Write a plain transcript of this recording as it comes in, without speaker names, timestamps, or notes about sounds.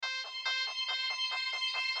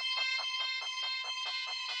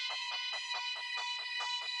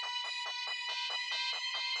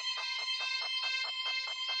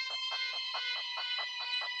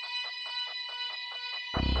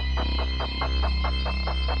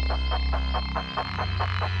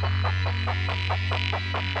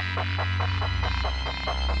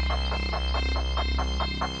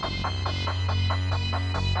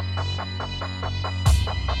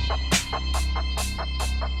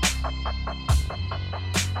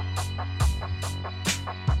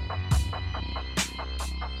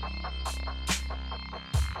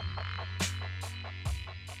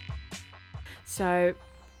So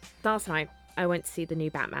last night I went to see the new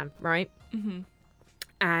Batman, right? Mm-hmm.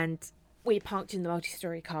 And we parked in the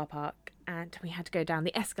multi-story car park and we had to go down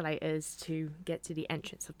the escalators to get to the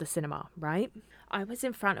entrance of the cinema, right? I was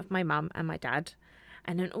in front of my mum and my dad,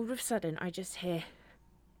 and then all of a sudden I just hear,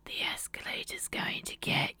 "The escalator's going to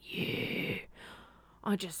get you."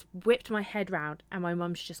 I just whipped my head round and my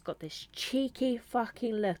mum's just got this cheeky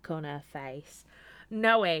fucking look on her face,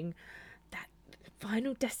 knowing that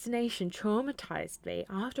Final Destination traumatized me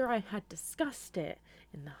after I had discussed it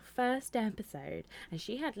in the first episode and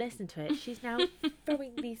she had listened to it. She's now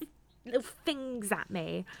throwing these little things at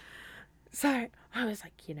me. So I was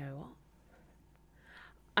like, you know what?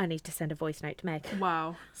 I need to send a voice note to Meg.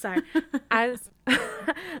 Wow. So as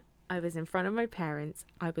I was in front of my parents,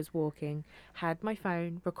 I was walking, had my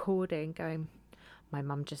phone recording, going, my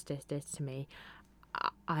mum just did this to me.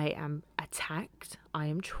 I am attacked. I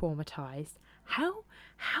am traumatized. How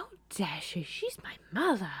dare she? She's my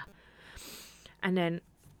mother. And then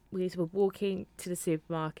we were walking to the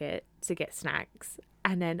supermarket to get snacks.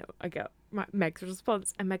 And then I got Meg's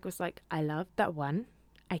response. And Meg was like, "I love that one.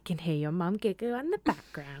 I can hear your mum giggle in the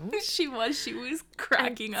background." She was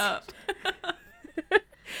cracking up.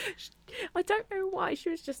 I don't know why. She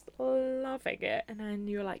was just loving it. And then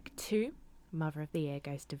you were like, 2, Mother of the Year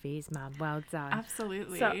goes to V's mum. Well done.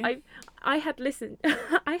 Absolutely. So I had listened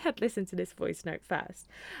to this voice note first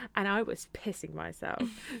and I was pissing myself.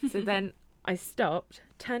 So then I stopped,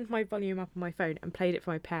 turned my volume up on my phone and played it for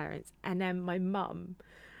my parents, and then my mum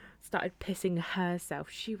started pissing herself.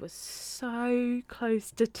 She was so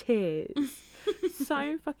close to tears.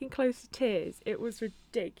 So fucking close to tears. It was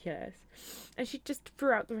ridiculous. And she just,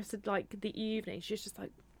 throughout the rest of like the evening, she was just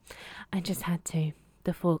like, "I just had to.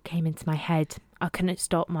 The thought came into my head. I couldn't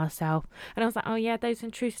stop myself." And I was like, "Oh yeah, those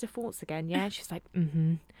intrusive thoughts again." Yeah. And she's like,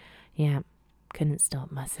 "Yeah, couldn't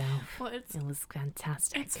stop myself." Well, it was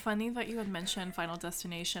fantastic. It's funny that you had mentioned Final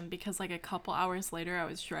Destination because like a couple hours later I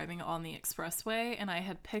was driving on the expressway and I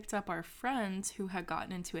had picked up our friend who had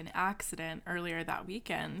gotten into an accident earlier that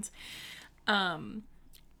weekend.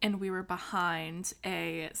 And we were behind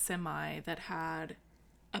a semi that had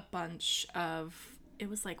a bunch of, it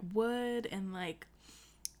was like wood and like,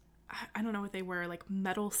 I don't know what they were, like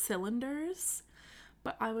metal cylinders.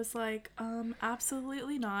 But I was like,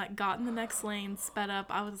 absolutely not. Got in the next lane, sped up.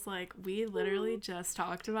 I was like, we literally just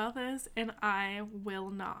talked about this and I will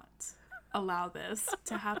not allow this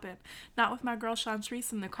to happen. Not with my girl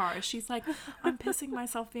Chantrice in the car. She's like, "I'm pissing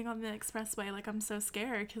myself being on the expressway. Like, I'm so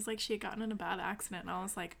scared," because like she had gotten in a bad accident. And I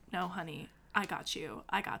was like, "No, honey, I got you.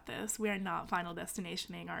 I got this. We are not Final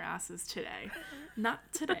Destinationing our asses today. Not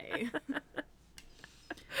today."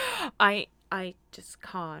 I just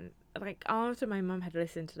can't. Like, after my mum had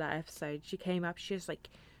listened to that episode, she came up, she was like,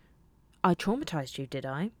 "I traumatized you, did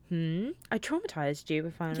I? I traumatized you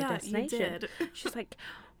with Final Destination." Yeah, you did. She's like,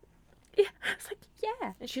 "Yeah." I was like,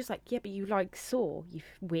 "Yeah." And she was like, "Yeah, but you like Saw, you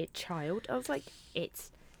weird child." I was like,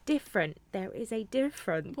 "It's different. There is a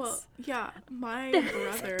difference." Well, yeah, my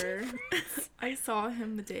brother, I saw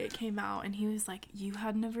him the day it came out and he was like, "You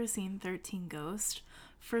had never seen 13 Ghosts?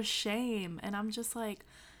 For shame." And I'm just like,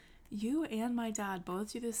 you and my dad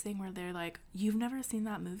both do this thing where they're like, "You've never seen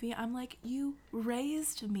that movie?" I'm like, "You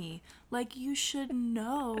raised me. Like, you should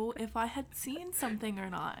know if I had seen something or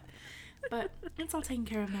not." But it's all taken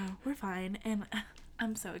care of now. We're fine. And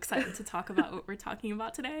I'm so excited to talk about what we're talking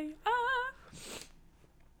about today.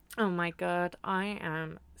 Oh my god, I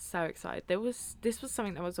am so excited. This was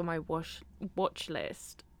something that was on my watch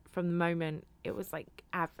list from the moment it was like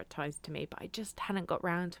advertised to me, but I just hadn't got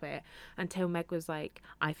round to it until Meg was like,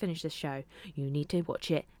 "I finished this show. You need to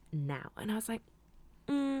watch it now." And I was like,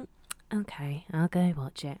 okay, I'll go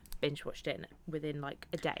watch it. Binge watched it within like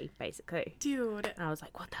a day, basically. Dude. And I was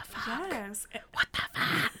like, what the fuck? Yes. What the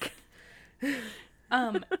fuck?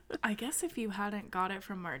 I guess if you hadn't got it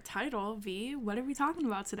from our title, V, what are we talking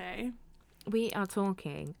about today? We are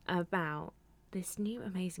talking about this new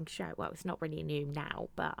amazing show. Well, it's not really new now,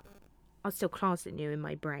 but I'll still class it new in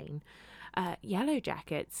my brain.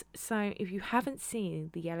 Yellowjackets. So if you haven't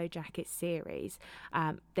seen the Yellowjackets series,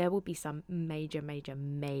 there will be some major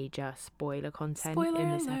spoiler content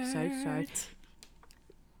in this episode.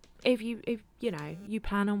 So if you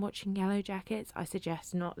plan on watching Yellowjackets, I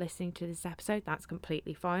suggest not listening to this episode. That's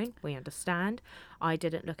completely fine. We understand. I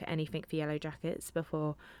didn't look at anything for Yellowjackets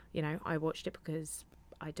before, I watched it because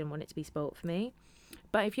I didn't want it to be spoilt for me.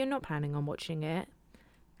 But if you're not planning on watching it,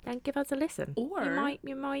 then give us a listen. Or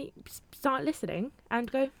you might start listening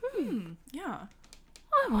and go, yeah,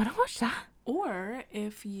 I want to watch that. or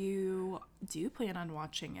if you do plan on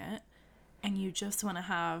watching it and you just want to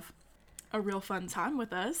have a real fun time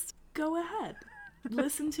with us, go ahead.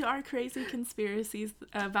 Listen to our crazy conspiracies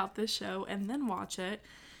about this show and then watch it.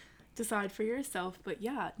 Decide for yourself. But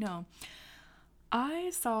yeah, no.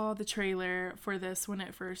 I saw the trailer for this when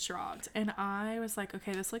it first dropped and I was like,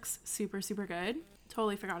 okay, this looks super, super good.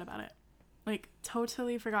 Totally forgot about it. Like,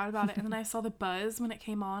 totally forgot about it. And then I saw the buzz when it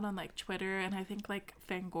came on like Twitter and I think like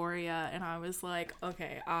Fangoria, and I was like,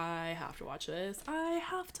 okay, I have to watch this. I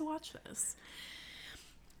have to watch this.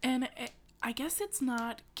 And I guess it's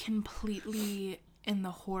not completely in the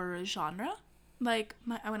horror genre. Like,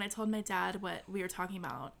 when I told my dad what we were talking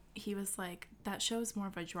about, he was like, that show's more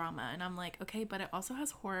of a drama. And I'm like, okay, but it also has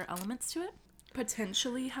horror elements to it.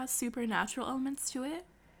 Potentially has supernatural elements to it.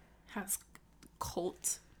 Has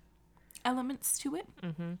cult elements to it.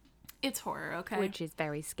 Mm-hmm. It's horror, okay? Which is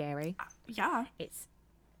very scary. Yeah. It's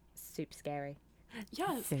super scary.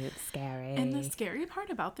 Yes. Super scary. And the scary part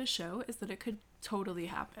about this show is that it could totally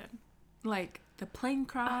happen. Like the plane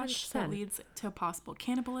crash 100%. that leads to possible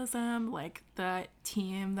cannibalism, like the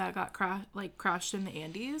team that got crashed in the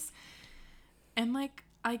Andes. And like,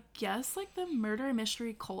 I guess like the murder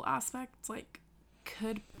mystery cult aspect like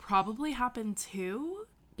could probably happen too.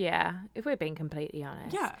 Yeah, if we're being completely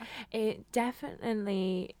honest. Yeah. It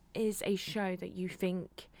definitely is a show that you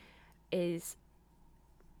think is,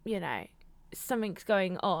 something's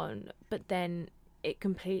going on, but then it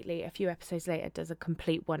completely, a few episodes later, does a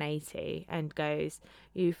complete 180 and goes,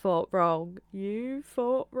 you fought wrong,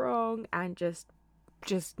 and just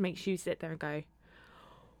makes you sit there and go,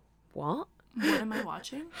 what? What am I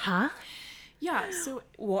watching? Huh? Yeah, so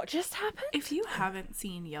what just happened? if you haven't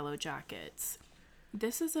seen Yellowjackets,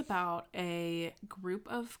 this is about a group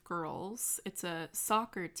of girls. It's a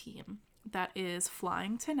soccer team that is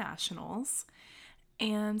flying to nationals,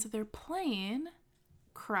 and their plane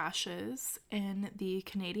crashes in the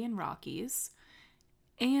Canadian Rockies,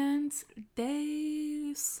 and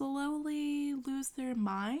they slowly lose their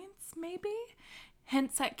minds, maybe?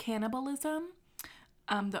 Hints at cannibalism.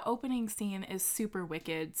 The opening scene is super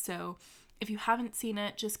wicked, so if you haven't seen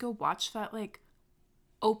it, just go watch that, like,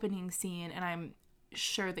 opening scene, and I'm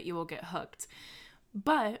sure that you will get hooked.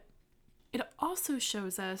 But it also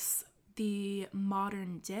shows us the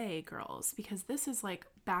modern day girls, because this is like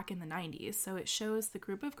back in the 90s. So it shows the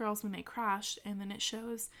group of girls when they crashed, and then it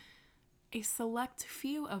shows a select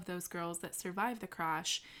few of those girls that survived the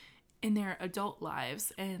crash in their adult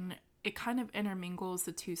lives, and it kind of intermingles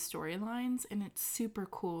the two storylines, and it's super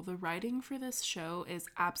cool. The writing for this show is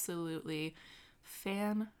absolutely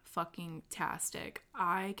fan-fucking-tastic.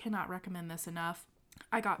 I cannot recommend this enough.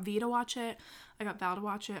 I got V to watch it, I got Val to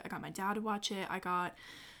watch it, I got my dad to watch it, I got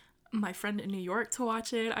my friend in New York to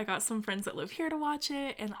watch it, I got some friends that live here to watch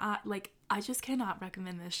it, and I just cannot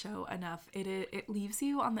recommend this show enough. It leaves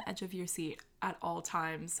you on the edge of your seat at all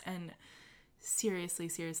times, and seriously,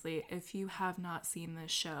 if you have not seen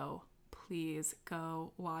this show, please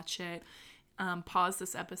go watch it. Pause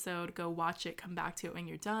this episode, go watch it, come back to it when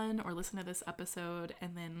you're done, or listen to this episode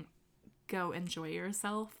and then go enjoy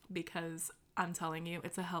yourself, because I'm telling you,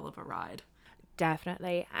 it's a hell of a ride.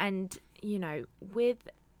 Definitely. And, with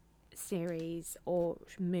series or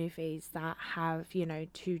movies that have,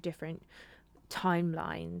 two different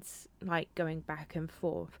timelines, like going back and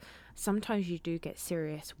forth, sometimes you do get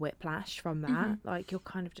serious whiplash from that. Mm-hmm. Like, you're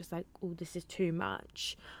kind of just like, oh, this is too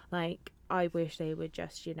much. Like, I wish they would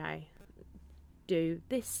just, do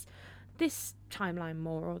this timeline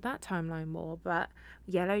more or that timeline more. But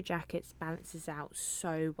Yellowjackets balances out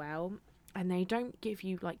so well, and they don't give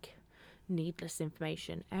you like needless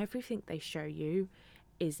information. Everything they show you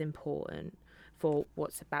is important for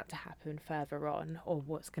what's about to happen further on, or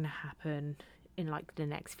what's going to happen in like the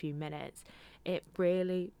next few minutes. It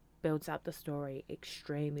really builds up the story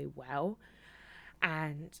extremely well,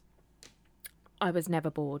 and I was never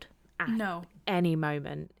bored at any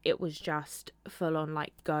moment. It was just full on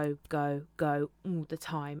like go all the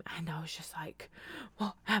time, and I was just like,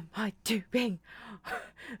 what am I doing?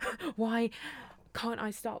 Why can't I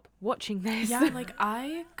stop watching this? Yeah, like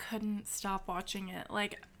I couldn't stop watching it.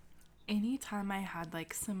 Like anytime I had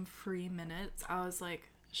like some free minutes, I was like,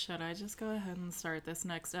 should I just go ahead and start this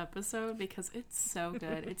next episode? Because it's so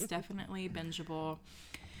good. It's definitely bingeable.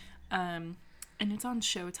 And it's on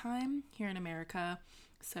Showtime here in America.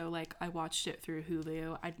 So, like, I watched it through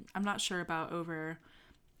Hulu. I'm not sure about over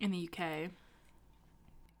in the UK.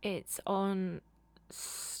 It's on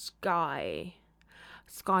Sky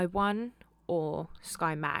One or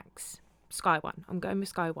Sky Max. Sky One. I'm going with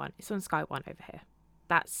Sky One. It's on Sky One over here.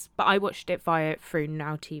 But I watched it through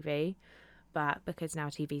Now TV. But because Now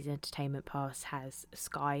TV's Entertainment Pass has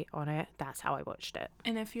Sky on it, that's how I watched it.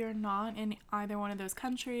 And if you're not in either one of those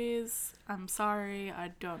countries, I'm sorry.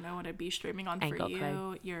 I don't know what it'd be streaming on for you.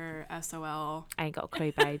 Clue. You're SOL. Ain't got a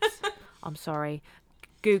clue, babes. I'm sorry.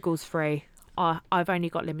 Google's free. I've only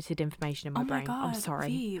got limited information in my brain. God, I'm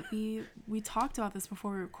sorry. We talked about this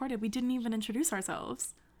before we recorded. We didn't even introduce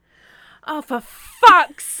ourselves. Oh, for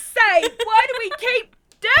fuck's sake! Why do we keep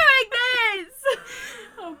doing this?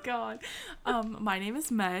 Oh God. My name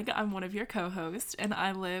is Meg. I'm one of your co-hosts, and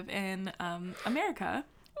I live in America.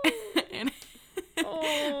 And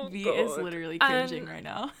V is literally cringing right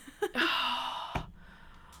now.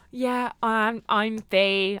 Yeah, I'm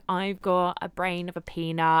V. I've got a brain of a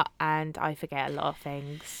peanut, and I forget a lot of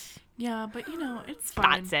things. Yeah, but it's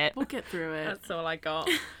fine. That's it. We'll get through it. That's all I got.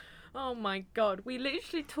 Oh my God, we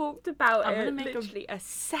literally talked about it literally a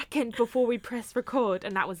second before we pressed record,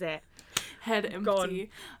 and that was it. Head empty.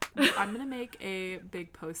 I'm gonna make a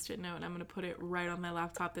big post-it note, and I'm gonna put it right on my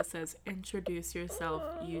laptop that says, "Introduce yourself,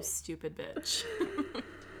 you stupid bitch."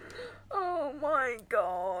 Oh my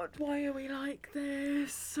God, why are we like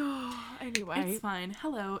this? Oh, anyway, it's fine.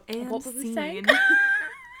 Hello, and what were we saying?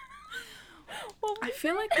 I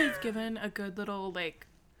feel like we've given a good little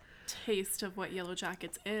taste of what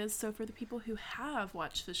Yellowjackets is. So for the people who have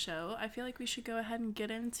watched the show, I feel like we should go ahead and get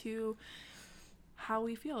into how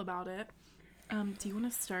we feel about it. Do you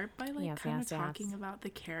want to start by talking about the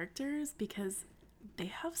characters, because they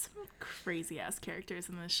have some crazy ass characters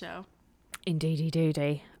in this show? Indeedy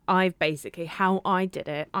doody. How I did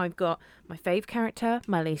it, I've got my fave character,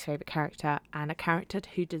 my least favorite character, and a character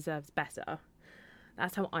who deserves better.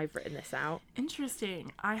 That's how I've written this out.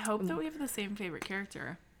 Interesting. I hope that we have the same favorite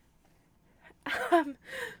character.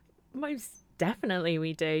 Most definitely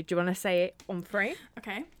we do. Do you want to say it on 3?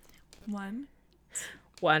 Okay. 1,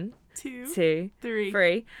 2,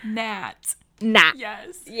 3. Nat.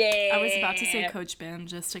 Yes. Yeah. I was about to say Coach Ben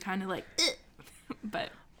just to kind of but.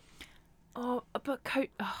 Oh, but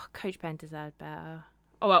Coach Ben deserved better.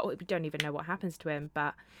 Oh, well, we don't even know what happens to him,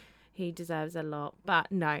 but he deserves a lot.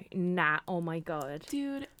 But no, Nat. Oh my God,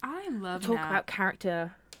 dude, I love Talk Nat. about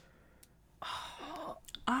character.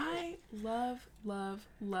 I love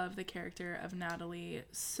the character of Natalie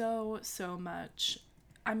so much.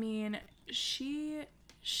 I mean, she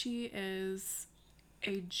is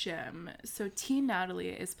a gem. So teen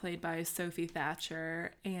Natalie is played by Sophie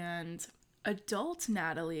Thatcher, and adult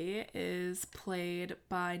Natalie is played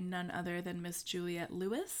by none other than Miss Juliette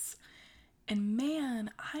Lewis. And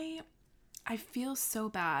man, I feel so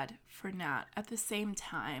bad for Nat. At the same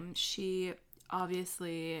time, she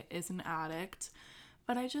obviously is an addict,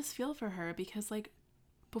 but I just feel for her because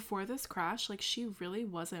before this crash, she really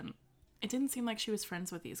wasn't, it didn't seem like she was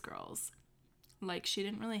friends with these girls. She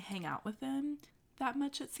didn't really hang out with them that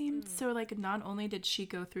much, it seemed. So not only did she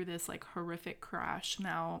go through this horrific crash,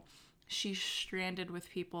 now she's stranded with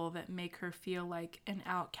people that make her feel like an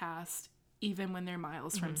outcast even when they're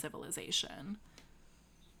miles from civilization.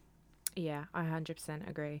 Yeah, I 100%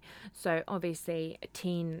 agree. So obviously,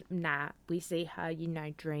 teen Nat, we see her,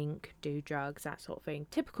 drink, do drugs, that sort of thing.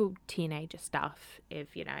 Typical teenager stuff.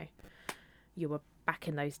 If you were back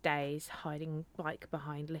in those days, hiding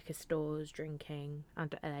behind liquor stores, drinking,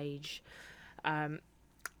 underage, and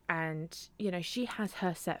she has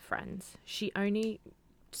her set friends. She only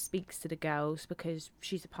speaks to the girls because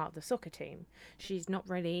she's a part of the soccer team. She's not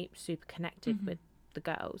really super connected with the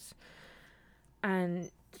girls,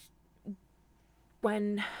 and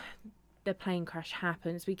when the plane crash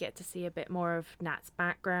happens, we get to see a bit more of Nat's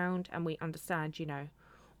background, and we understand,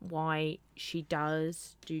 why she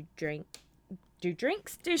does do drinks. She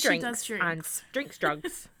does drinks. And drinks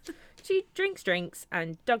drugs. She drinks drinks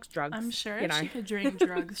and does drugs. I'm sure if she could drink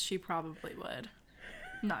drugs, she probably would.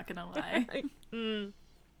 Not gonna lie.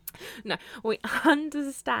 No, we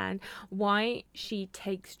understand why she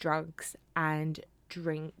takes drugs and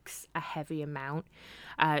drinks a heavy amount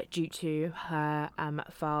due to her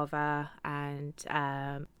father and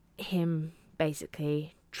him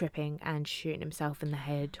basically tripping and shooting himself in the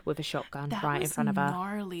head with a shotgun right in front of her.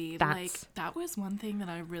 Gnarly. That was one thing that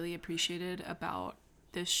I really appreciated about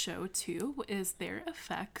this show too, is their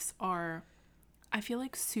effects are, I feel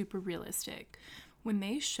super realistic. When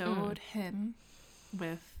they showed him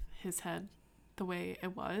with his head the way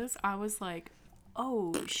it was, I was like,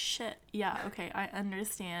 Oh, shit. Yeah, okay. I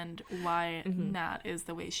understand why Nat is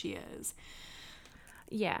the way she is.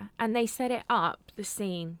 Yeah, and they set it up, the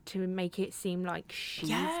scene, to make it seem like she's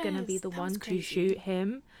gonna be Yes, the that was one to crazy. shoot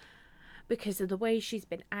him because of the way she's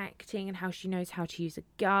been acting and how she knows how to use a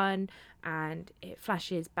gun. And it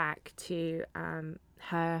flashes back to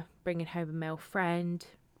her bringing home a male friend,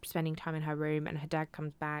 spending time in her room, and her dad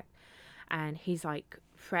comes back and he's like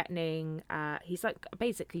threatening, he's like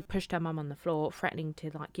basically pushed her mum on the floor, threatening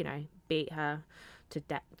to, like, you know, beat her to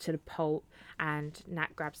the pulp. And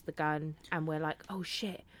Nat grabs the gun and we're like, oh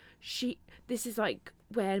shit, this is like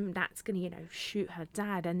where Nat's gonna, you know, shoot her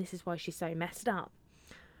dad, and this is why she's so messed up.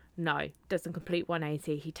 No, does a complete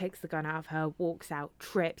 180. He takes the gun out of her, walks out,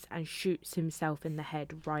 trips, and shoots himself in the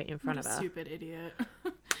head right in What front a of her. stupid idiot.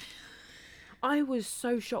 I was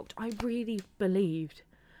so shocked. I really believed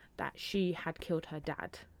that she had killed her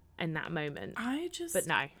dad in that moment. But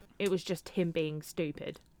no, it was just him being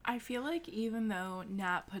stupid. I feel like even though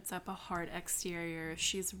Nat puts up a hard exterior,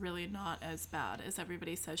 she's really not as bad as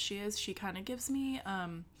everybody says she is. She kind of gives me,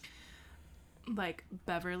 like,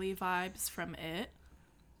 Beverly vibes from It.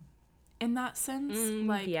 In that sense,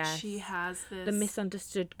 like, Yes. she has The this...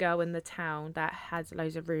 misunderstood girl in the town that has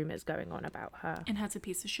loads of rumours going on about her. And has a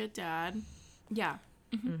piece of shit dad. Yeah.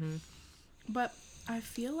 But I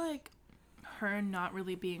feel like her not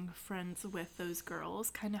really being friends with those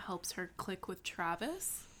girls kind of helps her click with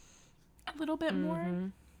Travis a little bit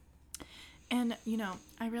more. And, you know,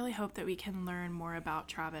 I really hope that we can learn more about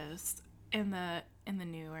Travis in the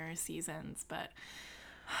newer seasons, but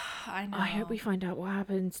I know. I hope we find out what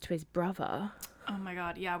happens to his brother. Oh my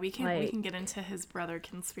god, yeah, we can get into his brother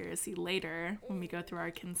conspiracy later when we go through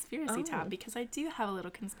our conspiracy tab, because I do have a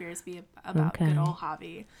little conspiracy about good old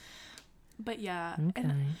Javi. But yeah,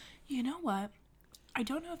 and you know what? I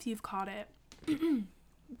don't know if you've caught it,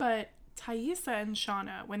 but Thaisa and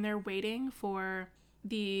Shauna, when they're waiting for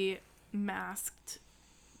the masked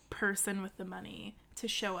person with the money to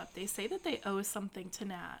show up, they say that they owe something to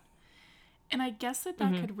Nat. And I guess that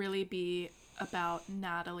could really be about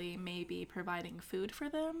Natalie maybe providing food for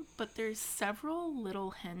them, but there's several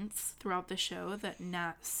little hints throughout the show that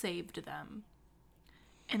Nat saved them.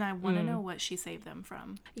 And I want to know what she saved them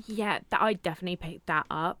from. Yeah, I definitely picked that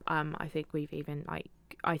up. I think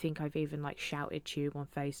I've even like shouted to you on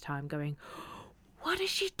FaceTime going, what did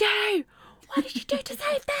she do? What did she do to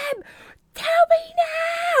save them? Tell me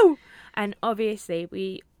now! And obviously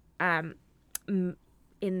we, in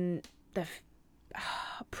the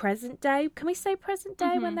present day, can we say present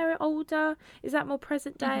day when they're older? Is that more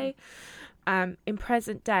present day? In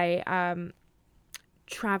present day,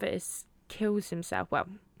 Travis kills himself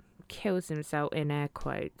in air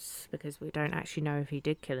quotes, because we don't actually know if he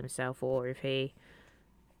did kill himself or if he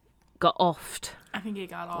got offed. I think he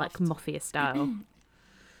got offed. Like mafia style.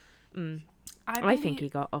 I think he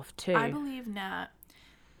got offed too. I believe Nat.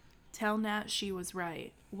 Tell Nat she was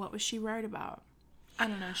right. What was she right about? I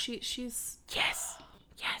don't know. She's... Yes.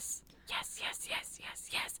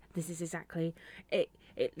 This is exactly it.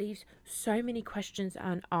 It leaves so many questions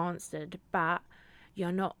unanswered, but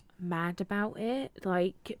you're not mad about it.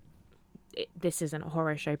 Like, this isn't a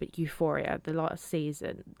horror show, but Euphoria, the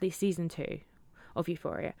season 2 of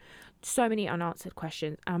Euphoria, so many unanswered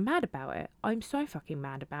questions. I'm mad about it. I'm so fucking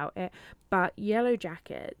mad about it. But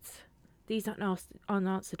Yellowjackets, these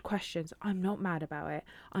unanswered questions, I'm not mad about it.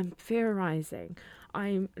 I'm theorizing.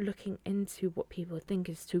 I'm looking into what people think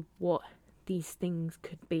as to what these things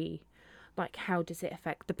could be. Like, how does it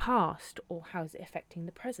affect the past, or how is it affecting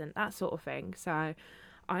the present? That sort of thing. So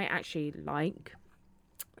I actually like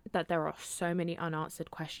that there are so many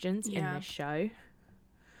unanswered questions in this show.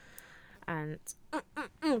 And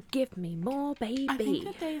give me more, baby. I think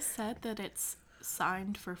that they said that it's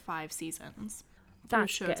signed for 5 seasons.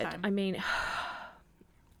 That's Showtime. Good. I mean,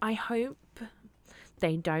 I hope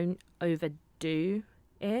they don't overdo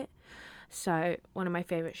it. So one of my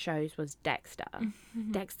favourite shows was Dexter.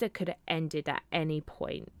 Dexter could have ended at any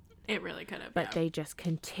point. It really could have. But they just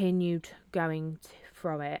continued going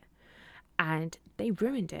through it. And they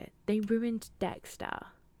ruined it. They ruined Dexter.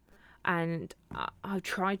 And I've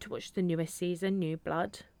tried to watch the newest season, New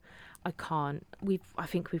Blood. I can't. I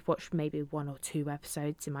think we've watched maybe 1 or 2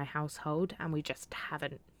 episodes in my household, and we just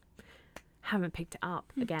haven't picked it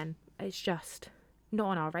up again. It's just not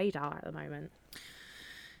on our radar at the moment.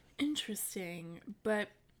 Interesting. But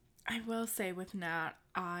I will say with Nat,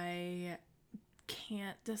 I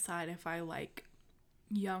can't decide if I like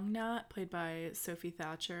young Nat, played by Sophie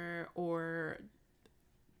Thatcher, or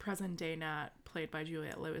present day Nat, played by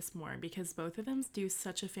Juliette Lewis-Moore, because both of them do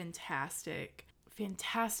such a fantastic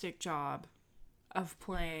job of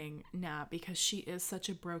playing Nat because she is such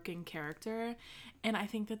a broken character. And I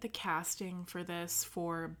think that the casting for this,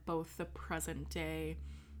 for both the present day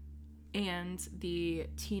and the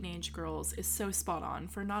teenage girls, is so spot on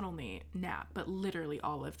for not only Nat, but literally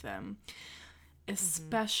all of them.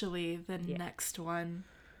 Especially the next one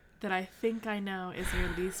that I think I know is your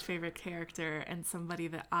least favorite character and somebody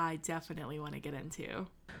that I definitely want to get into.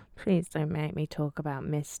 Please don't make me talk about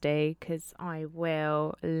Misty, because I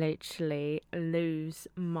will literally lose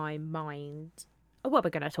my mind. Well,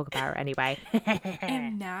 we're going to talk about her anyway.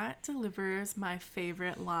 And Nat delivers my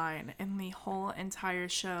favorite line in the whole entire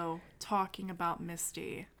show talking about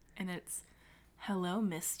Misty. And it's, "Hello,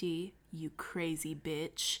 Misty, you crazy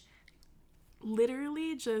bitch."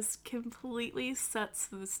 Literally just completely sets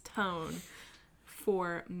this tone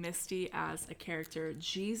for Misty as a character.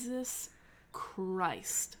 Jesus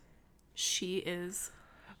Christ. She is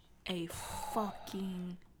a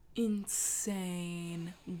fucking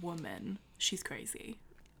insane woman. She's crazy.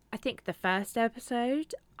 I think the first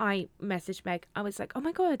episode, I messaged Meg. I was like, oh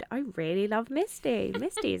my God, I really love Misty.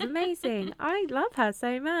 Misty is amazing. I love her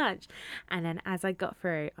so much. And then as I got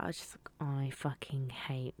through, I was just like, I fucking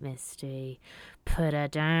hate Misty. Put her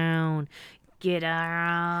down. Get her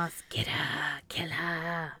ass. Get her. Kill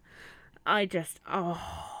her. I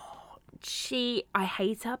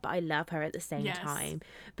hate her, but I love her at the same time.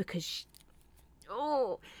 Because,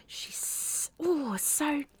 she's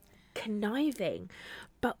so conniving,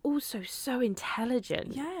 but also so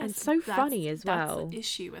intelligent and so funny as well. That's the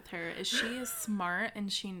issue with her, is she is smart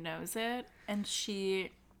and she knows it, and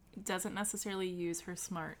she doesn't necessarily use her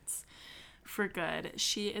smarts for good.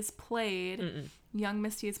 She is played, young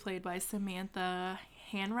Misty is played by Samantha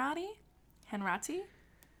Hanratty.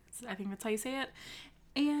 I think that's how you say it.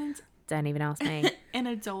 And don't even ask me. An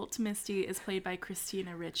adult Misty is played by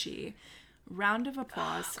Christina Ricci. Round of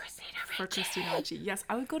applause for Christina Ricci. Yes,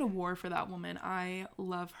 I would go to war for that woman. I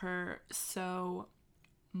love her so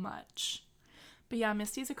much. But yeah,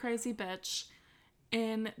 Misty's a crazy bitch.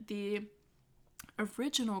 In the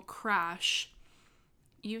original Crash,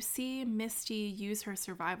 you see Misty use her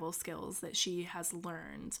survival skills that she has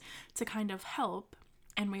learned to kind of help.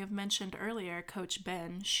 And we have mentioned earlier, Coach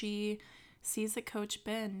Ben. She sees that Coach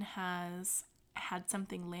Ben has had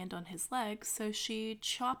something land on his leg, so she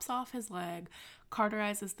chops off his leg,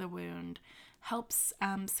 cauterizes the wound, helps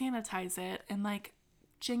sanitize it, and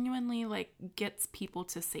genuinely gets people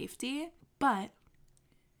to safety. But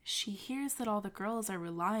she hears that all the girls are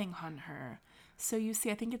relying on her. So you see,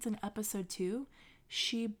 I think it's in episode 2,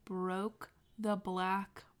 she broke the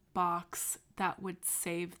black box that would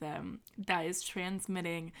save them, that is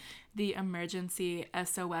transmitting the emergency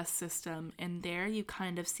SOS system. And there you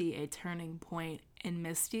kind of see a turning point in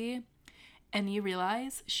Misty, and you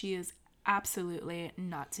realize she is absolutely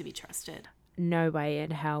not to be trusted. No way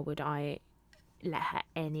in hell would I let her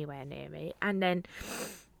anywhere near me. And then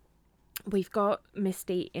we've got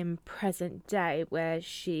Misty in present day, where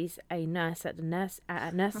she's a nurse at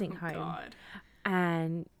a nursing home. God.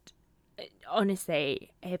 And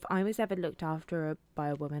honestly, if I was ever looked after by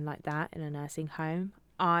a woman like that in a nursing home,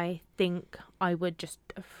 I think I would just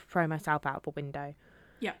throw myself out the window.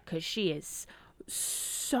 Yeah. Because she is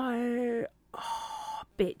so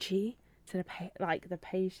bitchy to the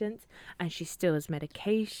patients, and she steals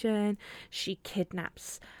medication. She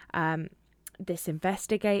kidnaps this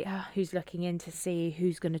investigator who's looking in to see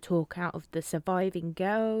who's going to talk out of the surviving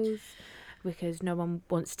girls, because no one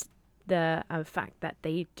wants the fact that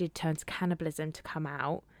they did turn to cannibalism to come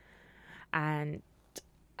out. And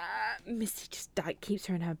Missy just keeps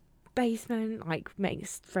her in her basement,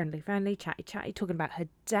 makes friendly, chatty, talking about her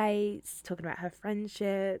dates, talking about her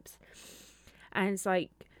friendships. And it's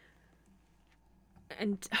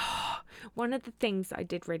one of the things that I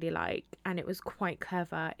did really like, and it was quite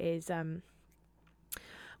clever, is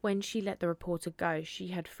when she let the reporter go, she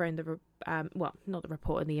had thrown not the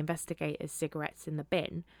reporter, the investigator's cigarettes in the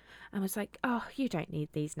bin, and was like, oh, you don't need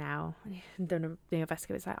these now. And then the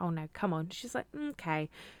investigator's like, oh no, come on. She's like, okay.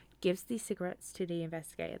 Gives these cigarettes to the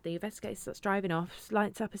investigator. The investigator starts driving off,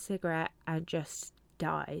 lights up a cigarette, and just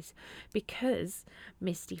dies. Because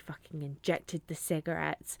Misty fucking injected the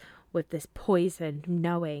cigarettes with this poison,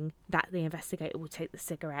 knowing that the investigator will take the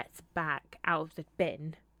cigarettes back out of the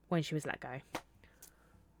bin when she was let go.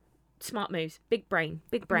 Smart moves. Big brain.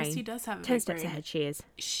 Misty does have a 10 big steps brain. ahead she is.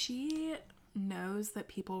 She knows that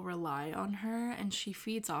people rely on her, and she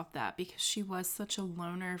feeds off that because she was such a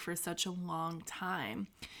loner for such a long time.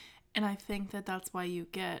 And I think that that's why you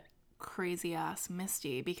get crazy ass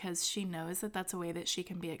Misty, because she knows that that's a way that she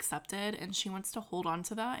can be accepted, and she wants to hold on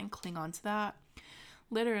to that and cling on to that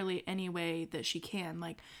literally any way that she can.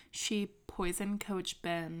 She poison Coach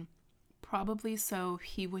Ben, probably so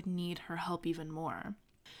he would need her help even more.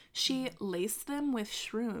 She laced them with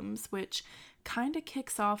shrooms, which kind of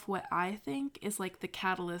kicks off what I think is like the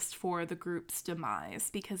catalyst for the group's demise,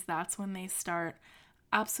 because that's when they start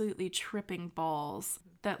absolutely tripping balls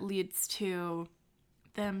that leads to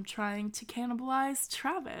them trying to cannibalize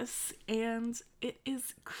Travis. And it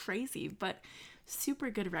is crazy, but super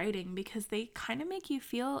good writing, because they kind of make you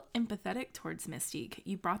feel empathetic towards Mystique.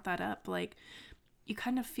 You brought that up, like, you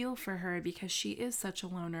kind of feel for her because she is such a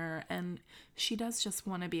loner and she does just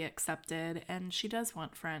want to be accepted and she does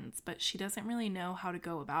want friends, but she doesn't really know how to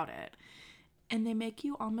go about it. And they make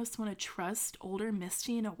you almost want to trust older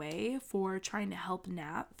Misty in a way for trying to help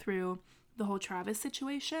Nat through the whole Travis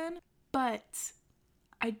situation. But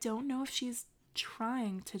I don't know if she's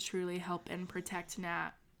trying to truly help and protect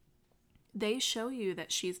Nat. They show you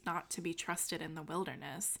that she's not to be trusted in the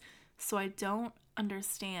wilderness. So I don't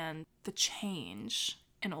understand the change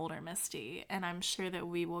in older Misty, and I'm sure that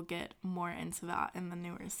we will get more into that in the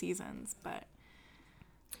newer seasons, but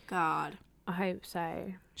God, I hope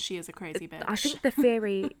so. she is a crazy bitch. I think the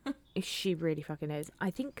theory, she really fucking is. I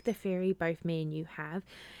think the theory both me and you have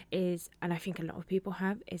is, and I think a lot of people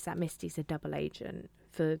have, is that Misty's a double agent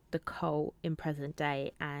for the cult in present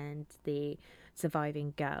day and the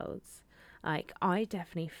surviving girls. Like, I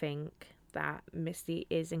definitely think that Misty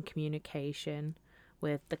is in communication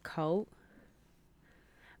with the cult,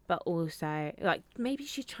 but also, like, maybe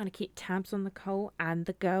she's trying to keep tabs on the cult and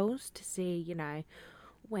the girls to see, you know,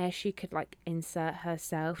 where she could, like, insert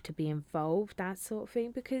herself to be involved, that sort of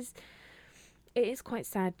thing, because it is quite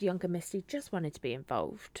sad younger Misty just wanted to be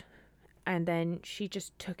involved, and then she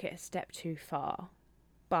just took it a step too far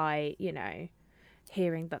by, you know,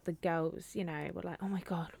 hearing that the girls, you know, were like, oh my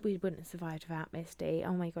god, we wouldn't have survived without Misty,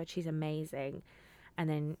 oh my god, she's amazing. And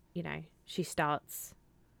then, you know, she starts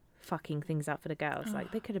fucking things up for the girls.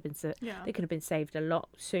 Like, they could have been they could have been saved a lot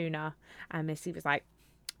sooner, and Misty was like,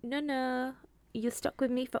 no, you're stuck with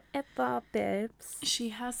me forever, babes. She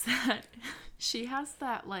has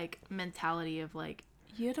that like mentality of like,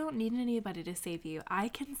 you don't need anybody to save you, I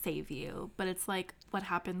can save you. But it's like, what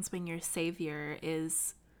happens when your savior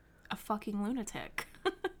is a fucking lunatic?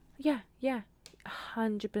 Yeah,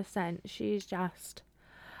 100%.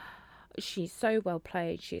 She's so well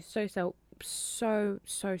played. She's so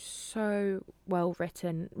well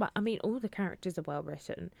written. But I mean, all the characters are well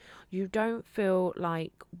written. You don't feel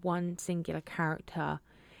like one singular character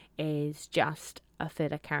is just a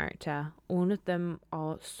filler character. All of them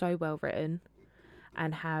are so well written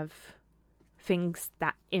and have things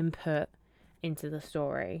that input into the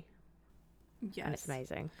story. Yes. And it's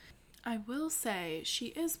amazing. I will say she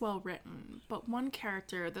is well written, but one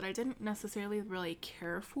character that I didn't necessarily really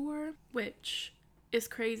care for, which is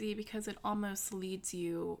crazy because it almost leads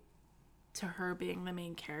you to her being the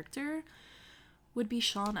main character, would be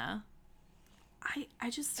Shauna. I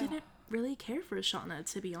just didn't really care for Shauna,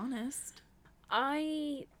 to be honest.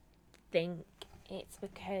 I think it's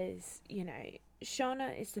because, you know,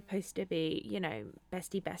 Shauna is supposed to be, you know,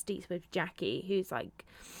 besties with Jackie, who's like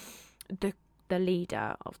the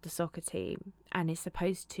leader of the soccer team, and is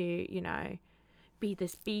supposed to, you know, be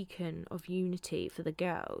this beacon of unity for the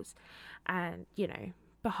girls. And, you know,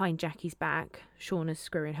 behind Jackie's back, Shauna's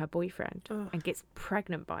screwing her boyfriend and gets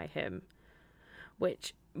pregnant by him,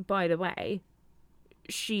 which, by the way,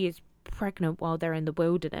 she is pregnant while they're in the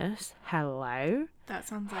wilderness. Hello? That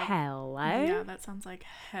sounds like... Hello? Yeah, that sounds like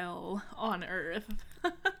hell on earth.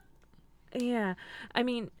 Yeah. I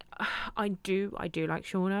mean, I do like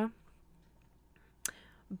Shauna,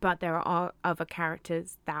 but there are other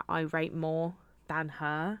characters that I rate more than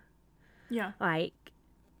her. Yeah. Like,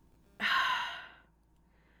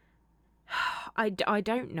 I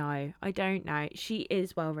don't know. She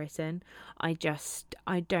is well written. I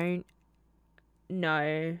don't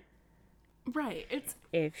know. Right. It's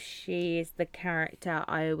if she is the character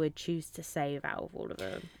I would choose to save out of all of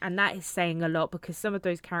them. And that is saying a lot, because some of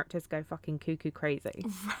those characters go fucking cuckoo crazy.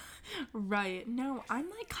 Right. No, I'm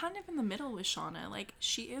like kind of in the middle with Shauna. Like,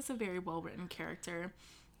 she is a very well written character,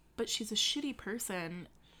 but she's a shitty person.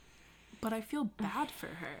 But I feel bad for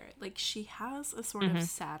her. Like, she has a sort of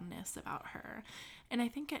sadness about her. And I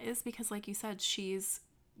think it is because, like you said, she's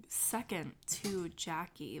second to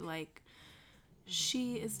Jackie. Like,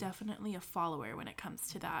 she is definitely a follower when it comes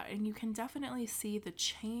to that. And you can definitely see the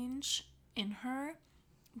change in her,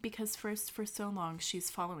 because first, for so long,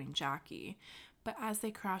 she's following Jackie. But as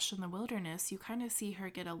they crash in the wilderness, you kind of see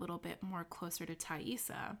her get a little bit more closer to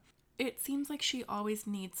Thaisa. It seems like she always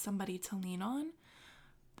needs somebody to lean on,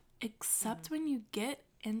 except when you get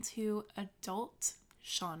into adult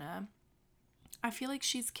Shauna. I feel like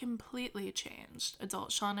she's completely changed. Adult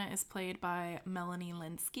Shauna is played by Melanie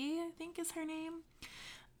Linsky, I think is her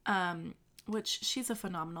name. Which she's a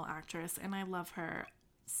phenomenal actress, and I love her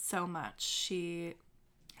so much. She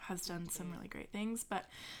has done some really great things, but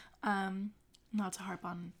not to harp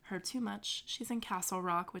on her too much. She's in Castle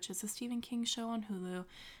Rock, which is a Stephen King show on Hulu.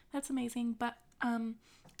 That's amazing. But and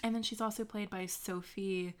then she's also played by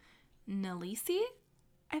Sophie Nalisi,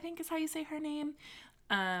 I think is how you say her name,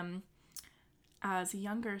 as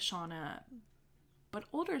younger Shauna. But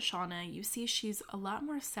older Shauna, you see she's a lot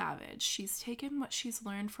more savage. She's taken what she's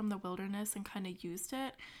learned from the wilderness and kind of used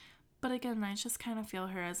it. But again, I just kind of feel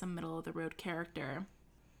her as a middle-of-the-road character.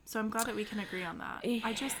 So I'm glad that we can agree on that.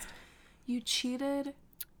 You cheated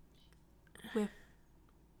with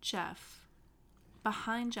Jeff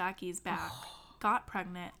behind Jackie's back, got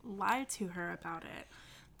pregnant, lied to her about it.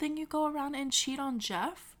 Then you go around and cheat on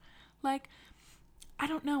Jeff? Like, I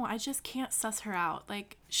don't know. I just can't suss her out.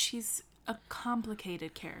 Like, she's a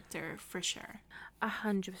complicated character for sure.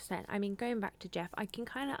 100%. I mean, going back to Jeff, I can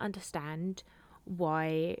kind of understand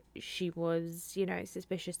why she was,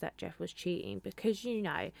 suspicious that Jeff was cheating, because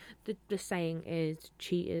the saying is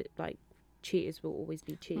cheaters will always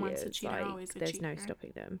be cheaters. Once a cheater, always a there's cheater. no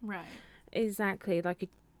stopping them. Right. Exactly. Like a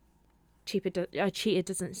cheater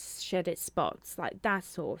doesn't shed its spots, like that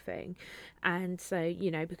sort of thing. And so,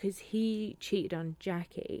 because he cheated on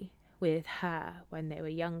Jackie with her when they were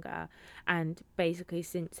younger, and basically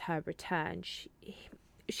since her return,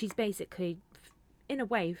 she's basically, in a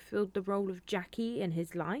way, filled the role of Jackie in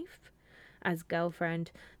his life as girlfriend,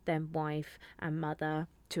 then wife and mother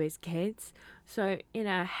to his kids. So in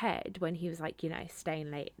her head, when he was like, staying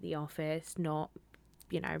late at the office, not,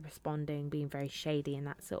 responding, being very shady and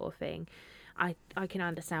that sort of thing, I can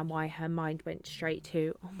understand why her mind went straight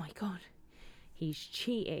to, oh my God, he's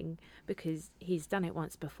cheating, because he's done it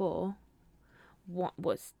once before.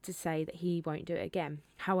 What's to say that he won't do it again?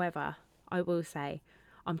 However, I will say,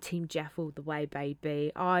 I'm Team Jeff all the way,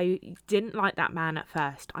 baby. I didn't like that man at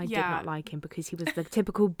first. I did not like him because he was the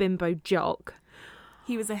typical bimbo jock.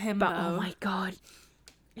 He was a himbo. But, oh my God,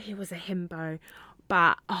 he was a himbo.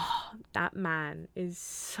 But, that man is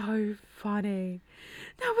so funny.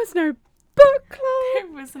 There was no book club.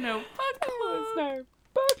 There was no book club. There was no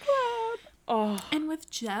book club. Oh. And with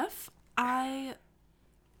Jeff, I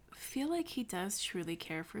feel like he does truly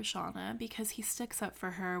care for Shauna, because he sticks up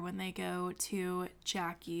for her when they go to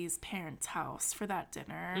Jackie's parents' house for that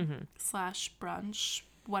dinner / brunch,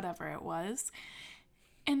 whatever it was.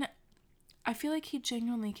 And I feel like he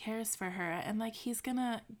genuinely cares for her, and like he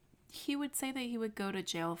would say that he would go to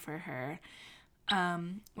jail for her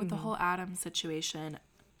with the whole Adam situation.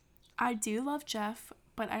 I do love Jeff,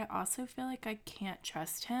 but I also feel like I can't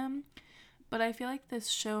trust him. But I feel like this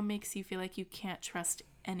show makes you feel like you can't trust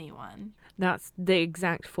anyone. That's the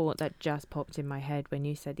exact thought that just popped in my head when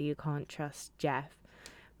you said that you can't trust Jeff.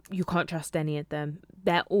 You can't trust any of them.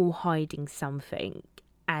 They're all hiding something,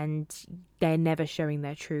 and they're never showing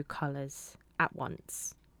their true colours at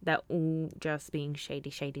once. They're all just being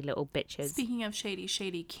shady little bitches. Speaking of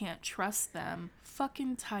shady, can't trust them.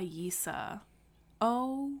 Fucking Thaisa.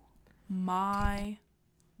 Oh my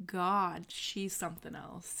God, she's something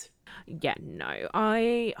else. Yeah, no,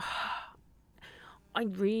 I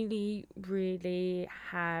really, really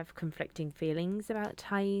have conflicting feelings about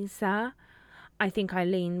Thaisa. I think I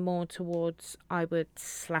lean more towards I would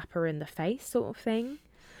slap her in the face sort of thing.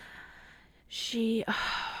 Yeah.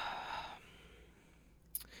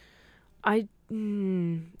 I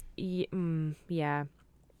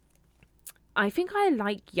think I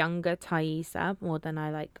like younger Thaisa more than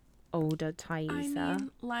I like older Thaisa. I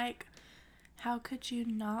mean, like, how could you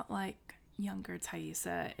not like younger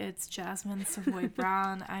Thaisa? It's Jasmine Savoy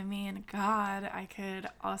Brown. I mean, God, I could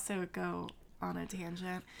also go on a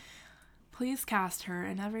tangent. Please cast her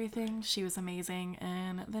in everything. She was amazing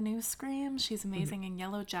in the new Scream. She's amazing in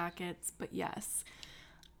Yellowjackets. But yes,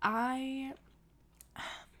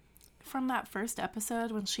 from that first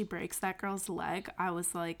episode when she breaks that girl's leg, I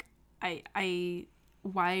was like, why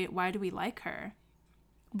do we like her?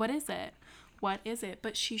 What is it?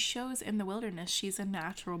 But she shows in the wilderness she's a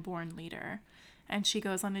natural born leader, and she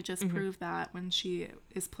goes on to just prove that when she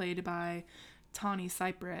is played by Tawny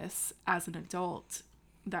Cypress as an adult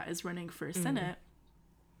that is running for Senate.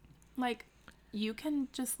 Like, you can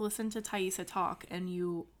just listen to Thaisa talk and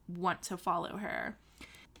you want to follow her.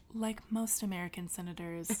 Like most American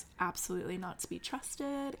senators, absolutely not to be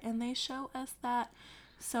trusted, and they show us that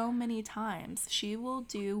so many times. She will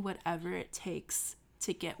do whatever it takes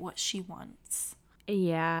to get what she wants.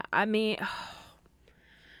 Yeah, I mean,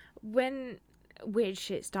 when weird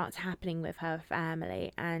shit starts happening with her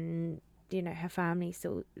family, and her family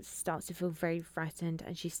still starts to feel very threatened,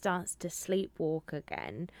 and she starts to sleepwalk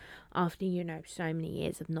again after, so many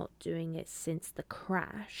years of not doing it since the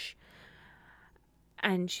crash.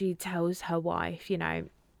 And she tells her wife,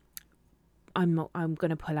 I'm going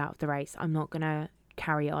to pull out of the race. I'm not going to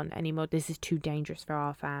carry on anymore. This is too dangerous for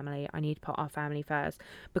our family. I need to put our family first,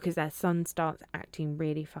 because their son starts acting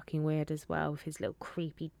really fucking weird as well, with his little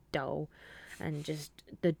creepy doll and just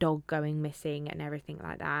the dog going missing and everything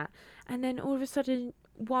like that. And then all of a sudden,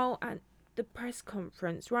 while at the press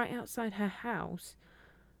conference right outside her house,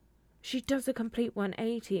 she does a complete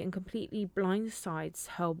 180 and completely blindsides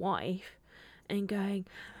her wife and going,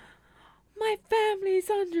 my family's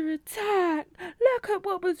under attack. Look at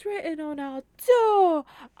what was written on our door.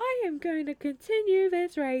 I am going to continue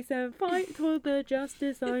this race and fight for the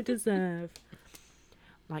justice I deserve.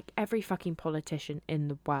 Like every fucking politician in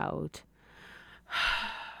the world.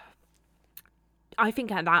 I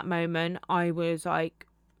think at that moment I was like,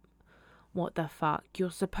 what the fuck?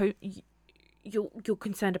 You're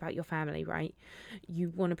concerned about your family, right?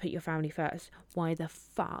 You want to put your family first. Why the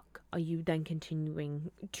fuck are you then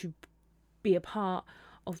continuing to be a part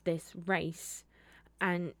of this race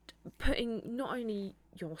and putting not only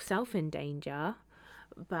yourself in danger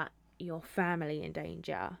but your family in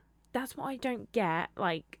danger? That's what I don't get,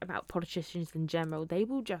 like, about politicians in general. They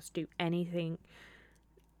will just do anything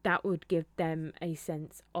that would give them a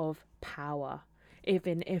sense of power,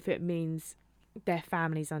 even if it means their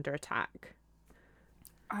family's under attack.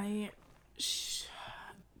 The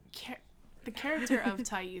character of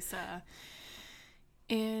Thaisa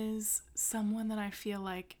is someone that I feel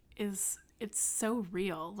like it's so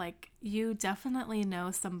real. Like, you definitely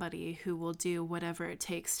know somebody who will do whatever it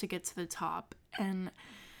takes to get to the top and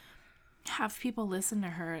have people listen to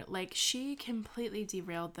her. Like, she completely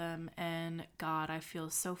derailed them, and God, I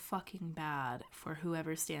feel so fucking bad for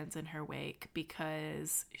whoever stands in her wake,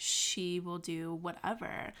 because she will do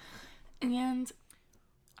whatever. And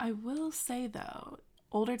I will say, though,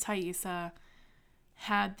 older Thaisa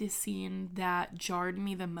had the scene that jarred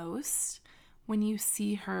me the most when you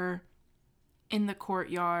see her in the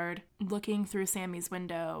courtyard looking through Sammy's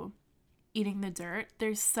window eating the dirt.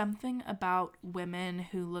 There's something about women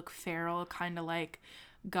who look feral, kind of like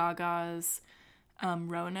Gaga's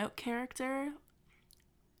Roanoke character.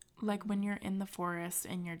 Like when you're in the forest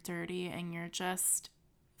and you're dirty and you're just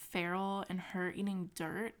feral, and her eating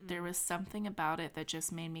dirt, there was something about it that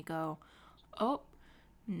just made me go, oh,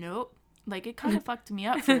 nope. Like, it kind of fucked me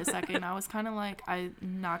up for a second. I was kind of like, I'm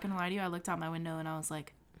not going to lie to you, I looked out my window and I was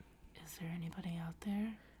like, is there anybody out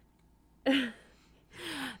there?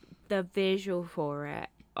 The visual for it,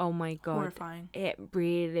 oh my God. Horrifying. It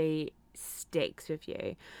really sticks with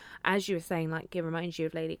you. As you were saying, like, it reminds you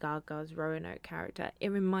of Lady Gaga's Roanoke character.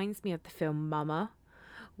 It reminds me of the film Mama,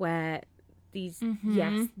 where these,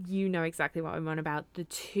 yes, you know exactly what I'm on about, the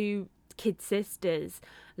two kid sisters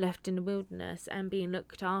left in the wilderness and being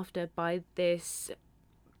looked after by this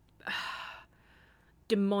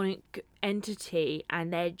demonic entity,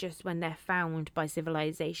 and they're just, when they're found by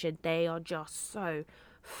civilization, they are just so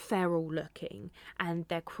feral looking, and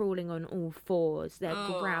they're crawling on all fours, they're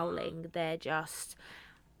growling, they're just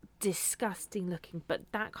disgusting looking. But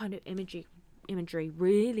that kind of imagery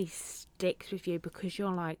really sticks with you, because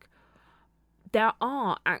you're like, there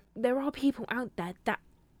are people out there that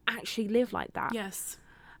actually live like that. Yes.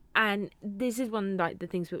 And this is one, like, the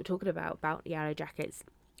things we were talking about Yellowjackets.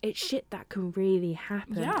 It's shit that can really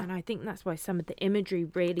happen. Yeah. And I think that's why some of the imagery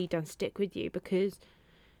really does stick with you, because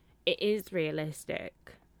it is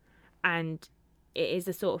realistic, and it is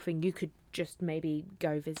the sort of thing you could just maybe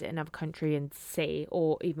go visit another country and see,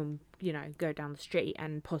 or even, go down the street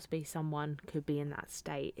and possibly someone could be in that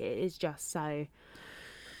state. It is just so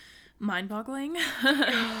mind-boggling.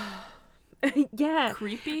 Yeah,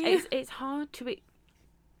 creepy. It's hard to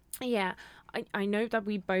I know that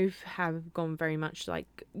we both have gone very much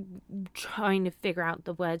like trying to figure out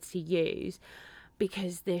the words to use,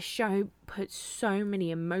 because this show puts so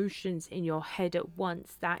many emotions in your head at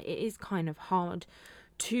once that it is kind of hard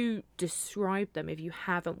to describe them if you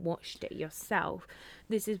haven't watched it yourself.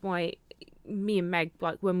 This is why me and Meg,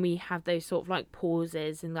 like, when we have those sort of like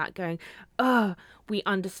pauses and like going, we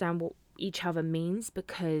understand what each other means,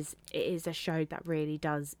 because it is a show that really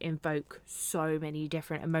does invoke so many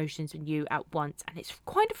different emotions in you at once, and it's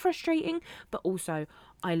kind of frustrating, but also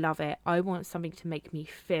I love it. I want something to make me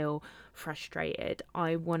feel frustrated.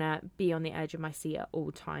 I want to be on the edge of my seat at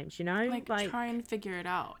all times, like try and figure it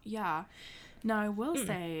out. Yeah. Now, I will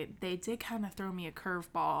say they did kind of throw me a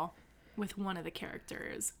curveball with one of the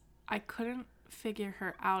characters. I couldn't figure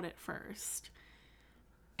her out at first.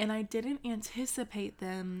 And I didn't anticipate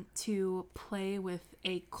them to play with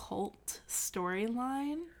a cult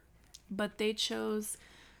storyline, but they chose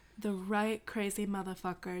the right crazy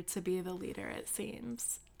motherfucker to be the leader, it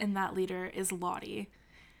seems. And that leader is Lottie.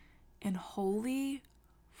 And holy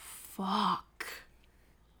fuck.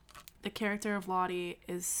 The character of Lottie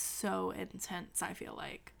is so intense, I feel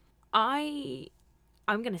like. I'm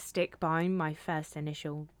going to stick by my first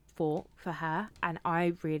initial thought for her, and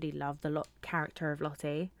I really love the character of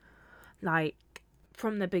Lottie. Like,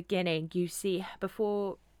 from the beginning, you see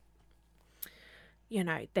before,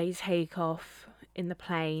 they take off in the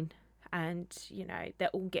plane and, they're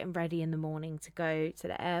all getting ready in the morning to go to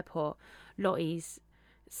the airport. Lottie's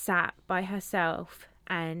sat by herself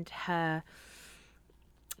and her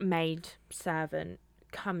maid servant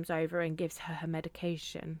comes over and gives her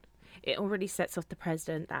medication. It already sets off the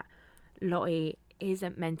precedent that Lottie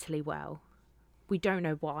isn't mentally well. We don't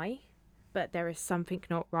know why, but there is something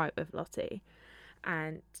not right with Lottie.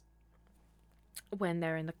 And when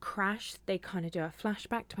they're in the crash, they kind of do a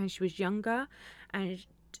flashback to when she was younger, and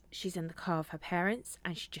she's in the car with her parents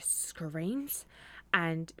and she just screams.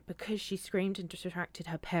 And because she screamed and distracted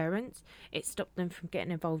her parents, it stopped them from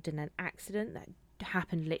getting involved in an accident that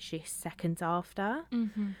happened literally seconds after.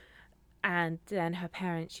 Mm-hmm. And then her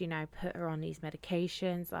parents, put her on these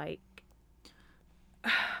medications, like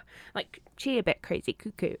she a bit crazy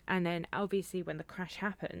cuckoo. And then obviously when the crash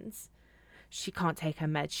happens, she can't take her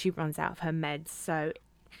meds. She runs out of her meds. So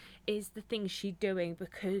is the thing she doing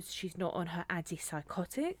because she's not on her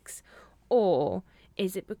antipsychotics, or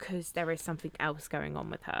is it because there is something else going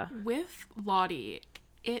on with her? With Lottie,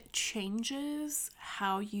 it changes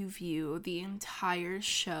how you view the entire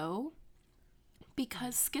show,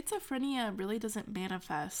 because schizophrenia really doesn't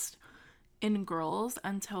manifest in girls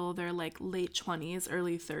until they're like late 20s,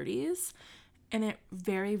 early 30s, and it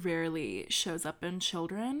very rarely shows up in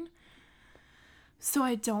children. So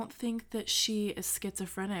I don't think that she is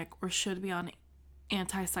schizophrenic or should be on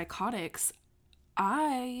antipsychotics.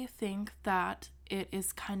 I think that it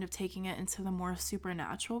is kind of taking it into the more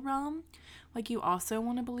supernatural realm. Like, you also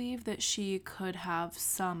want to believe that she could have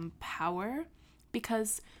some power,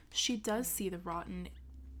 because she does see the rotten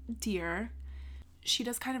deer. She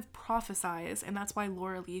does kind of prophesize, and that's why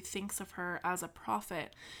Laura Lee thinks of her as a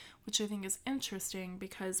prophet, which I think is interesting,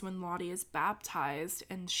 because when Lottie is baptized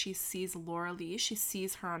and she sees Laura Lee, she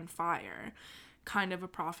sees her on fire. Kind of a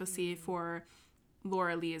prophecy for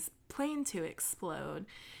Laura Lee's plane to explode.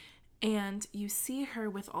 And you see her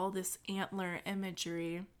with all this antler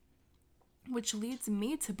imagery, which leads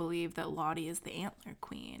me to believe that Lottie is the antler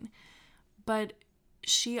queen. But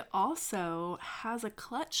she also has a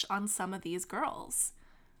clutch on some of these girls.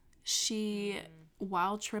 She,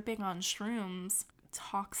 while tripping on shrooms,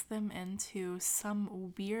 talks them into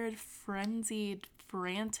some weird, frenzied,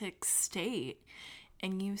 frantic state.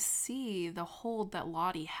 And you see the hold that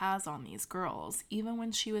Lottie has on these girls. Even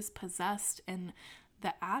when she was possessed in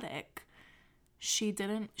the attic, she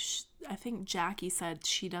didn't, I think Jackie said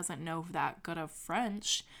she doesn't know that good of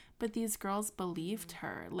French, but these girls believed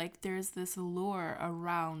her. Like, there's this lure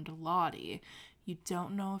around Lottie. You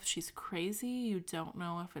don't know if she's crazy. You don't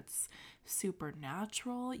know if it's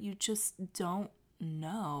supernatural. You just don't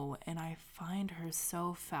know. And I find her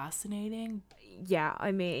so fascinating. Yeah,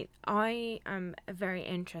 I mean, I am very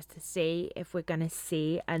interested to see if we're going to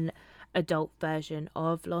see an adult version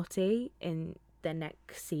of Lottie in the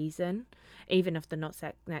next season. Even if the not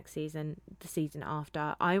next season, the season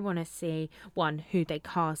after. I want to see, one, who they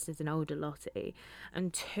cast as an older Lottie,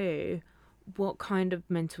 and two, what kind of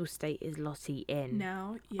mental state is Lottie in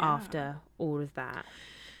now, after all of that.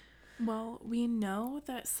 Well, we know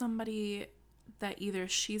that either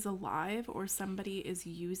she's alive or somebody is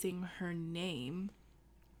using her name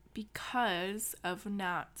because of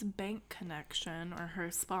Nat's bank connection, or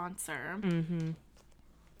her sponsor. Mm-hmm.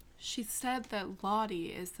 She said that Lottie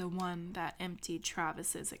is the one that emptied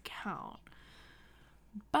Travis's account.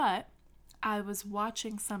 But I was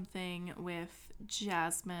watching something with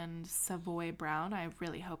Jasmine Savoy Brown. I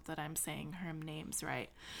really hope that I'm saying her names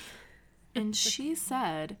right. And she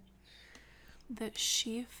said that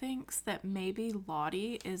she thinks that maybe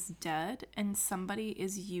Lottie is dead and somebody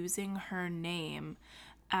is using her name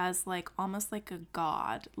as like almost like a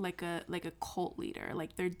god, like a cult leader.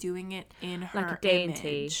 Like, they're doing it in her like a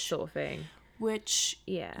deity image, sort of thing. Which,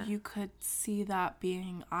 yeah, you could see that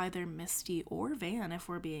being either Misty or Van, if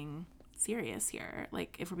we're being serious here.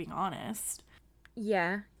 Like, if we're being honest.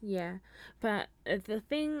 Yeah. But the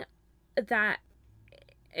thing that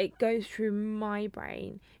it goes through my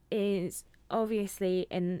brain is, obviously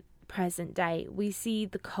in present day we see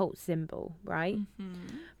the cult symbol, right?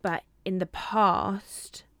 Mm-hmm. But in the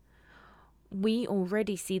past, we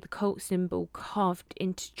already see the cult symbol carved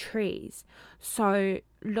into trees. So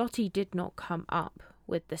Lottie did not come up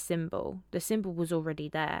with the symbol. The symbol was already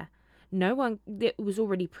there. No one, it was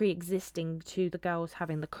already pre-existing to the girls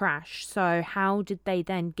having the crash. So how did they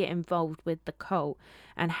then get involved with the cult,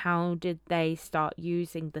 and how did they start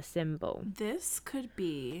using the symbol? This could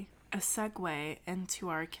be a segue into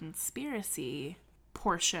our conspiracy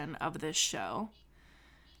portion of this show.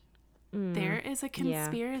 There is a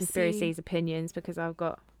conspiracy. Conspiracies, opinions, because I've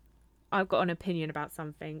got an opinion about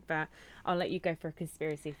something, but I'll let you go for a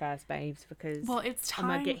conspiracy first, babes, because I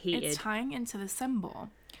might get heated. It's tying into the symbol.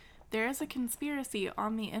 There is a conspiracy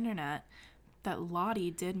on the internet that Lottie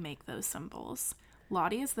did make those symbols.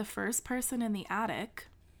 Lottie is the first person in the attic,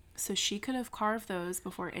 so she could have carved those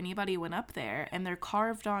before anybody went up there, and they're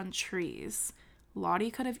carved on trees.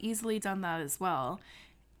 Lottie could have easily done that as well,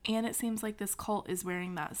 and it seems like this cult is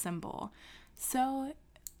wearing that symbol. So,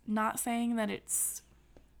 not saying that it's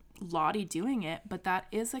Lottie doing it, but that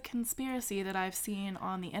is a conspiracy that I've seen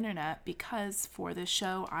on the internet, because for this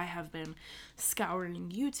show I have been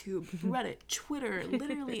scouring YouTube, Reddit, Twitter,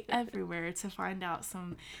 literally everywhere to find out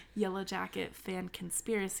some Yellowjacket fan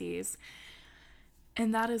conspiracies,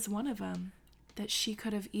 and that is one of them, that she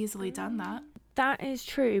could have easily done that. That is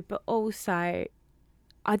true, but also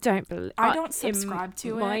I don't subscribe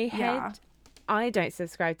to it. My head, I don't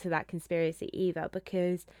subscribe to that conspiracy either,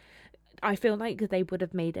 because I feel like they would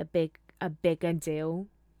have made a bigger deal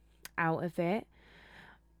out of it,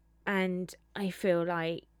 and I feel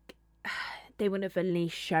like they would have at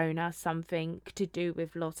least shown us something to do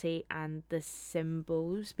with Lottie and the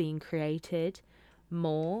symbols being created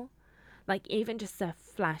more, like even just a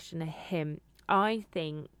flash and a hint. I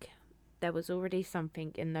think there was already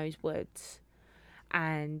something in those woods,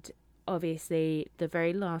 and obviously the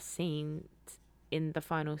very last scene in the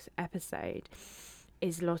final episode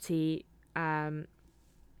is Lottie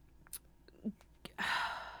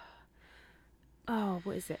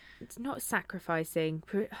what is it? It's not sacrificing.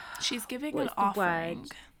 She's giving an offering.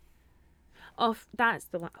 That's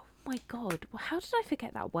the one. Oh my god, how did I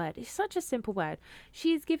forget that word? It's such a simple word.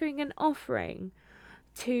 She is giving an offering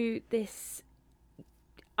to this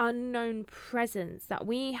unknown presence that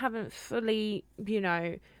we haven't fully,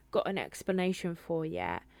 got an explanation for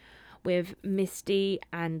yet, with Misty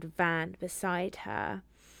and Van beside her.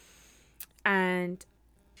 And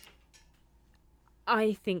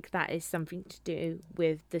I think that is something to do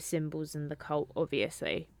with the symbols and the cult,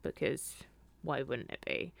 obviously, because why wouldn't it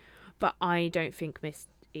be? But I don't think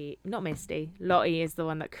Lottie is the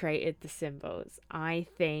one that created the symbols. I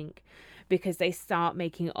think because they start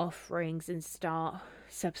making offerings and start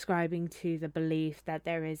subscribing to the belief that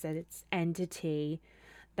there is an entity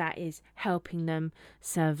that is helping them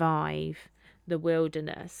survive the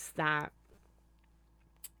wilderness, that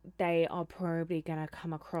they are probably going to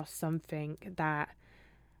come across something that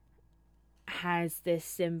has this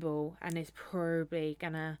symbol and is probably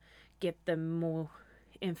going to give them more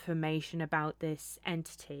information about this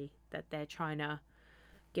entity that they're trying to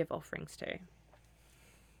give offerings to.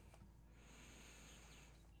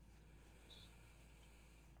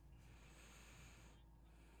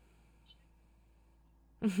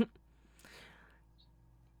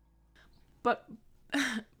 But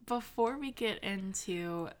before we get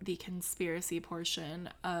into the conspiracy portion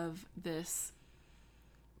of this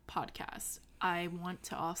podcast, I want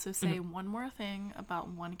to also say one more thing about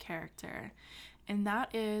one character, and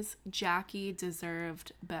that is Jackie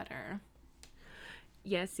deserved better.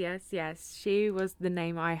 Yes. She was the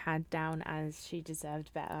name I had down as she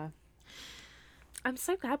deserved better. I'm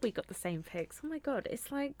so glad we got the same picks. Oh my god,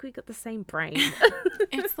 it's like we got the same brain.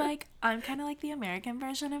 It's like I'm kind of like the American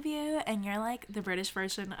version of you, and you're like the British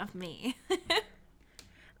version of me.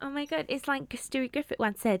 Oh my god, it's like Stewie Griffith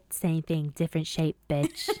once said, same thing, different shape,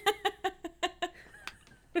 bitch.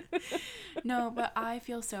 No, but I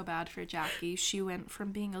feel so bad for Jackie. She went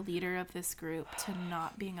from being a leader of this group to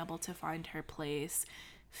not being able to find her place,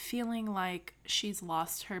 feeling like she's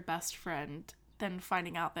lost her best friend, then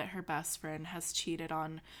finding out that her best friend has cheated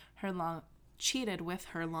with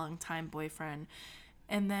her longtime boyfriend.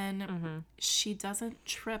 And then she doesn't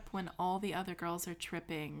trip when all the other girls are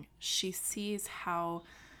tripping. She sees how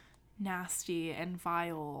nasty and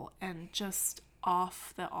vile and just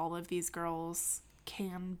off that all of these girls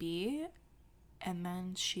can be, and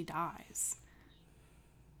then she dies.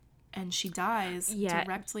 And she dies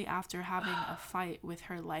directly after having a fight with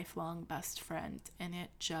her lifelong best friend, and it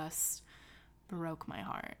just broke my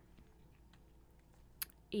heart.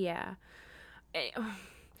 Yeah.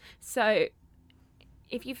 So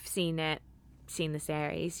if you've seen the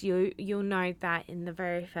series, you'll know that in the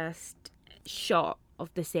very first shot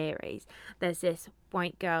of the series, there's this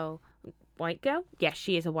white girl. White girl? Yes,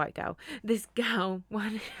 she is a white girl. This girl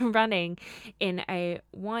running in a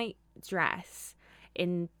white dress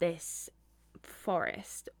in this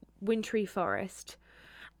forest, wintry forest,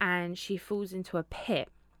 and she falls into a pit,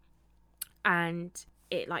 and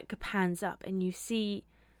it like pans up and you see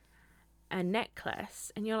a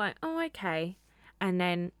necklace, and you're like, oh, okay. And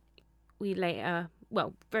then we later,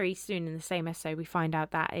 well, very soon in the same essay, we find out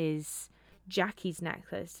that is Jackie's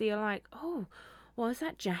necklace. So you're like, oh, was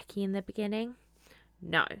that Jackie in the beginning?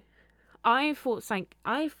 No. I thought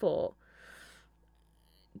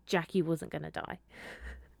Jackie wasn't going to die.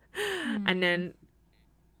 And then,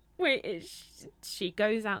 she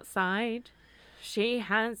goes outside. She's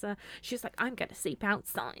like, I'm going to sleep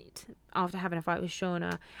outside after having a fight with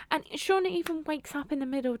Shauna. And Shauna even wakes up in the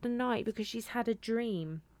middle of the night because she's had a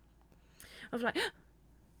dream. I was like,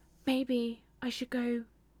 maybe I should go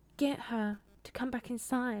get her to come back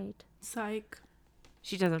inside. Psych.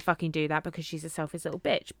 She doesn't fucking do that because she's a selfish little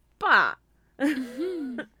bitch. But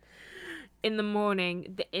in the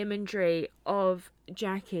morning, the imagery of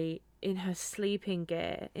Jackie in her sleeping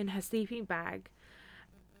gear, in her sleeping bag,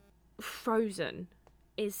 frozen,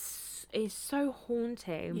 is so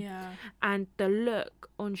haunting. Yeah. And the look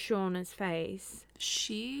on Shauna's face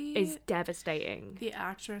is devastating. The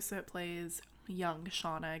actress that plays young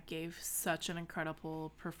Shauna gave such an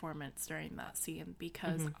incredible performance during that scene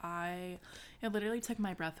because it literally took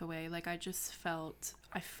my breath away. Like, I felt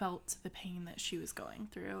the pain that she was going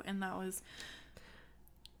through, and that was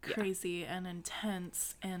crazy and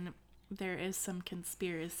intense. And there is some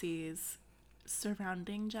conspiracies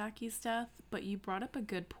surrounding Jackie's death, but you brought up a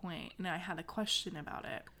good point, and I had a question about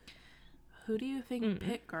it. Who do you think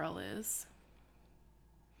Pit Girl is?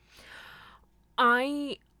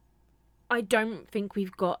 I don't think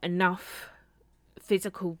we've got enough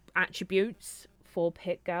physical attributes for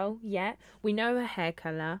Pit Girl yet. We know her hair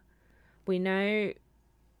colour. We know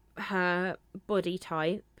her body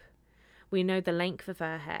type. We know the length of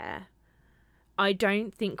her hair. I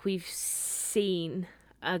don't think we've seen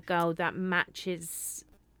a girl that matches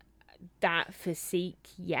that physique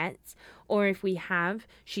yet. Or if we have,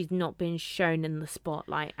 she's not been shown in the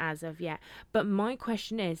spotlight as of yet. But my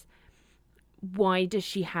question is, why does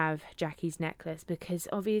she have Jackie's necklace? Because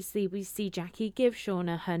obviously we see Jackie give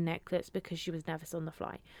Shauna her necklace because she was nervous on the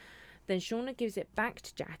flight. Then Shauna gives it back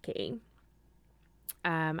to Jackie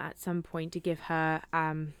at some point to give her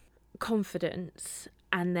confidence.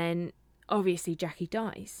 And then obviously Jackie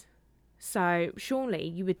dies. So surely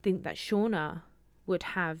you would think that Shauna would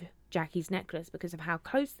have Jackie's necklace because of how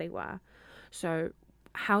close they were. So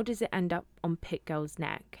how does it end up on Pit Girl's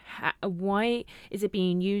neck? Why is it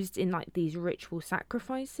being used in like these ritual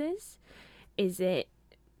sacrifices? Is it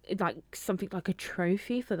like something like a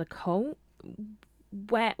trophy for the cult?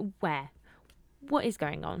 Where? What is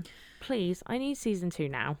going on? Please, I need season 2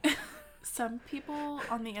 now. Some people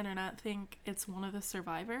on the internet think it's one of the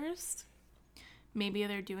survivors. Maybe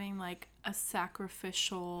they're doing like a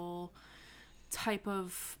sacrificial type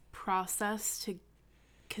of process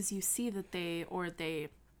because you see that they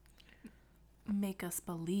make us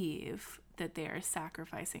believe that they are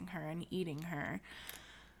sacrificing her and eating her.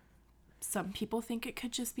 Some people think it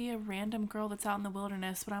could just be a random girl that's out in the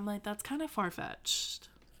wilderness, but I'm like, that's kind of far-fetched.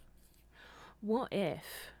 What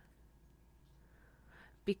if?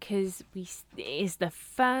 Because it is the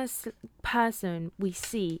first person we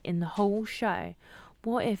see in the whole show.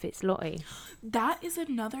 What if it's Lottie? That is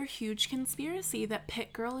another huge conspiracy, that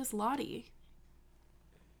Pit Girl is Lottie.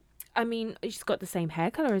 I mean, she's got the same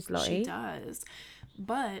hair colour as Lottie. She does.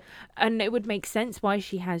 But... And it would make sense why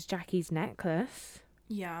she has Jackie's necklace.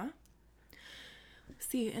 Yeah.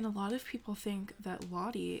 See, and a lot of people think that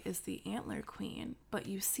Lottie is the Antler Queen. But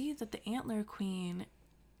you see that the Antler Queen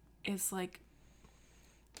is like,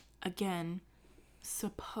 again,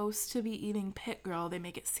 supposed to be eating Pit Girl. They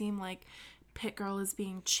make it seem like Pit Girl is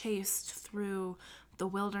being chased through the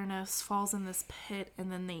wilderness, falls in this pit,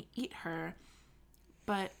 and then they eat her.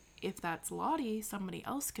 But if that's Lottie, somebody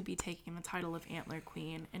else could be taking the title of Antler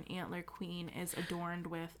Queen. And Antler Queen is adorned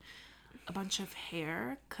with a bunch of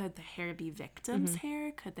hair. Could the hair be victims'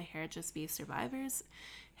 hair? Could the hair just be survivors'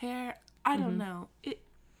 hair? I don't know.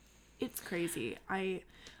 It's crazy. I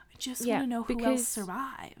just want to know who else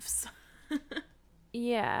survives.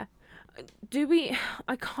 Yeah.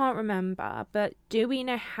 I can't remember, but do we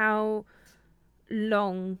know how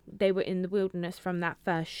long they were in the wilderness from that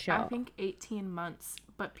first shot? I think 18 months,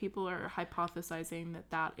 but people are hypothesizing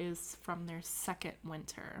that is from their second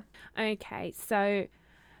winter. Okay, so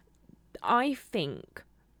I think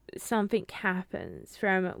something happens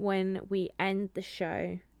from when we end the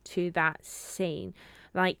show to that scene?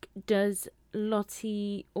 Like, does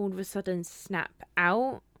Lottie all of a sudden snap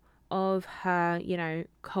out of her,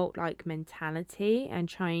 cult-like mentality and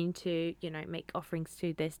trying to, make offerings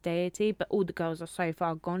to this deity, but all the girls are so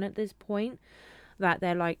far gone at this point that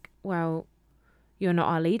they're like, well, you're not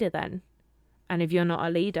our leader then. And if you're not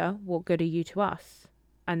our leader, what good are you to us?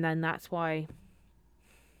 And then that's why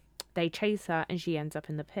they chase her and she ends up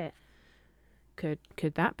in the pit. Could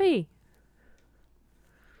that be?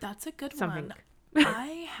 That's a good Something. one.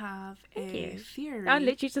 I have a theory. I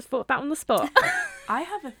literally just thought that on the spot. I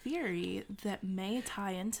have a theory that may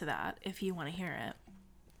tie into that if you want to hear it.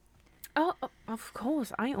 Oh, of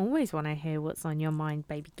course. I always want to hear what's on your mind,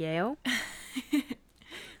 baby girl.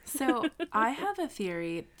 So I have a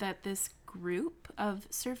theory that this group of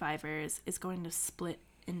survivors is going to split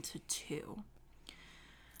into two.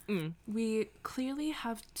 We clearly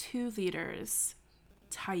have two leaders,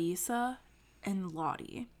 Thaisa and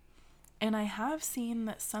Lottie. And I have seen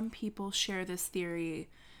that some people share this theory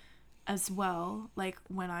as well, like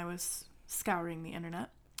when I was scouring the internet.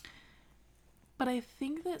 But I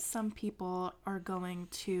think that some people are going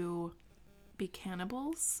to be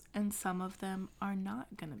cannibals and some of them are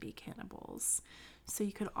not going to be cannibals. So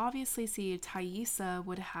you could obviously see Thaisa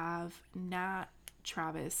would have Nat,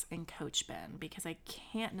 Travis, and Coach Ben, because I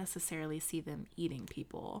can't necessarily see them eating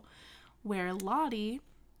people. Where Lottie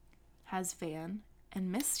has Van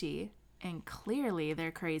and Misty, and clearly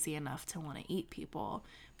they're crazy enough to want to eat people.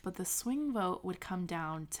 But the swing vote would come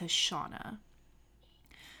down to Shauna.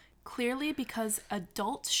 Clearly, because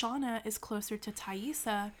adult Shauna is closer to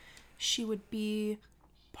Thaisa, she would be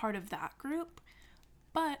part of that group.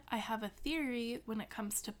 But I have a theory when it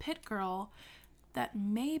comes to Pit Girl that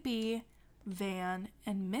maybe Van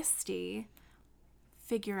and Misty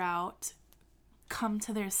come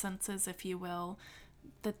to their senses, if you will,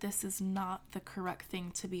 that this is not the correct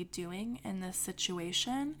thing to be doing in this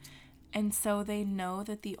situation. And so they know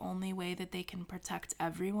that the only way that they can protect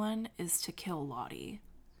everyone is to kill Lottie.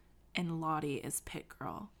 And Lottie is Pit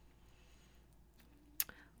Girl.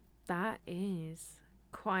 That is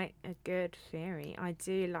quite a good theory. I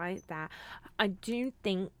do like that. I do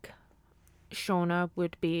think Shauna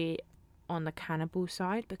would be on the cannibal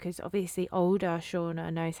side because obviously older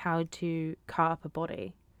Shauna knows how to cut up a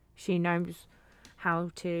body. She knows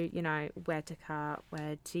how to, where to cut,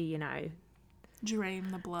 where to, drain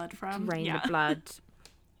the blood from. The blood.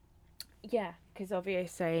 Yeah, because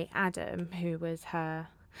obviously Adam, who was her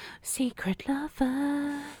secret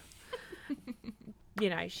lover,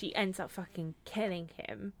 she ends up fucking killing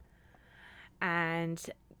him. And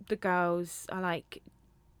the girls are like,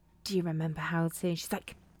 do you remember how to? And she's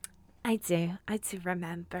like, I do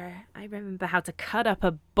remember. I remember how to cut up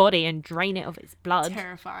a body and drain it of its blood.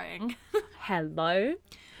 Terrifying. Hello?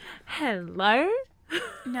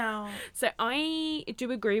 No. So I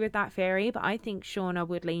do agree with that theory, but I think Shauna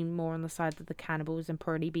would lean more on the side of the cannibals and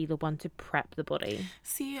probably be the one to prep the body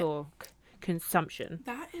for consumption.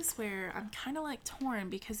 That is where I'm kind of like torn,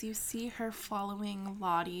 because you see her following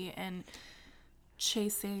Lottie and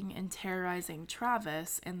chasing and terrorizing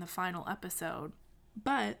Travis in the final episode.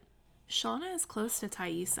 But Shauna is close to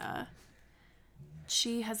Thaisa.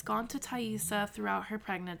 She has gone to Thaisa throughout her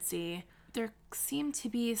pregnancy. They seem to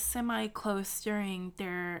be semi-close during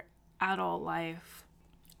their adult life.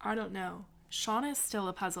 I don't know. Shauna is still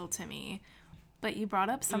a puzzle to me. But you brought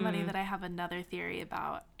up somebody that I have another theory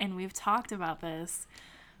about. And we've talked about this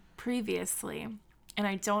previously. And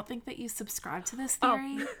I don't think that you subscribe to this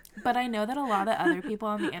theory. But I know that a lot of other people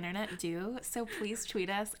on the internet do. So please tweet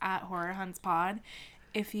us at Horror Huns Pod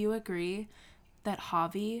if you agree that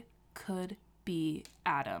Javi could be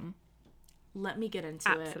Adam. Let me get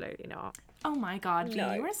into it. Absolutely not. Oh my God,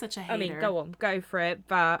 no. You are such a hater. I mean, go for it,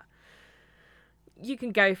 but you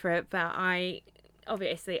can go for it, but I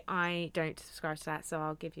don't subscribe to that, so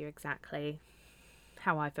I'll give you exactly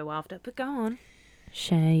how I feel after. But go on.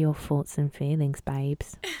 Share your thoughts and feelings,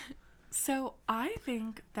 babes. So I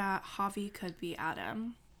think that Javi could be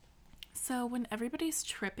Adam. So when everybody's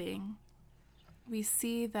tripping, we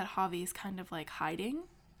see that Javi's kind of like hiding.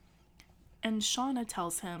 And Shauna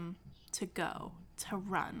tells him to go, to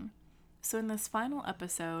run. So in this final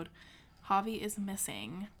episode, Javi is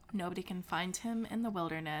missing. Nobody can find him in the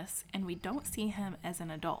wilderness, and we don't see him as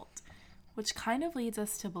an adult, which kind of leads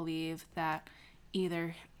us to believe that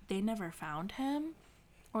either they never found him,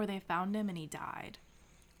 or they found him and he died,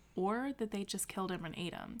 or that they just killed him and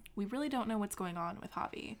ate him. We really don't know what's going on with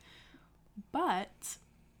Javi. But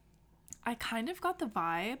I kind of got the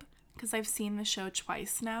vibe, because I've seen the show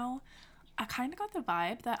twice now, I kind of got the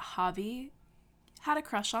vibe that Javi had a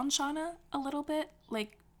crush on Shauna a little bit.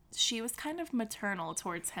 Like, she was kind of maternal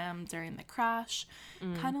towards him during the crash,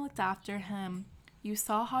 kind of looked after him. You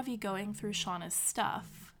saw Javi going through Shauna's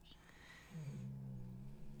stuff.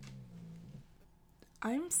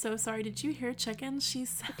 I'm so sorry. Did you hear chicken?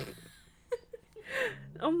 She's...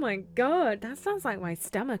 Oh my god, that sounds like my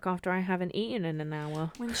stomach after I haven't eaten in an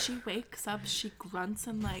hour. When she wakes up, she grunts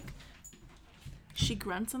and like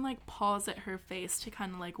paws at her face to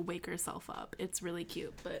kind of like wake herself up. It's really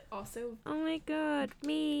cute, but also, oh my god,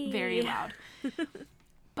 me, very loud.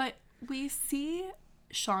 But we see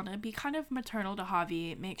Shauna be kind of maternal to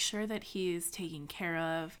Javi, make sure that he's taken care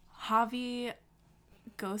of. Javi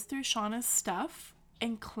goes through Shauna's stuff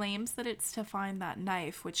and claims that it's to find that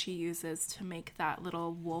knife, which he uses to make that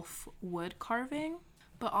little wolf wood carving.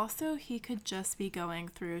 But also, he could just be going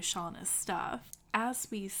through Shauna's stuff. As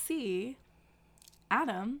we see,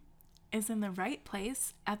 Adam is in the right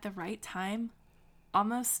place at the right time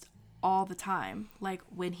almost all the time. Like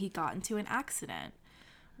when he got into an accident,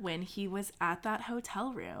 when he was at that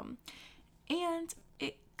hotel room. And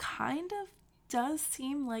it kind of does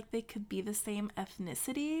seem like they could be the same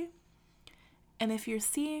ethnicity. And if you're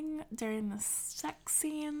seeing during the sex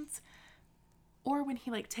scenes, or when he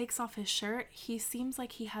like takes off his shirt, he seems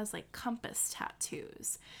like he has like compass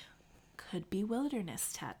tattoos. Could be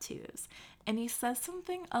wilderness tattoos. And he says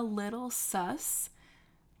something a little sus,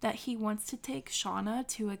 that he wants to take Shauna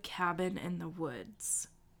to a cabin in the woods.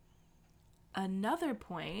 Another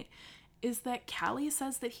point is that Callie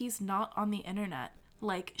says that he's not on the internet.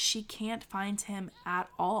 Like, she can't find him at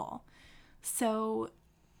all. So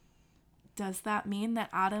does that mean that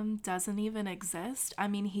Adam doesn't even exist? I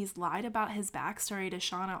mean, he's lied about his backstory to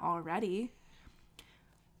Shauna already.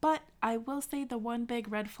 But I will say the one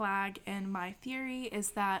big red flag in my theory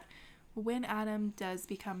is that when Adam does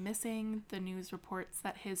become missing, the news reports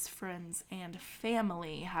that his friends and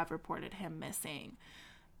family have reported him missing.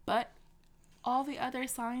 But all the other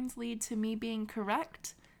signs lead to me being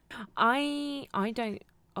correct. I don't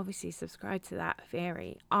obviously subscribe to that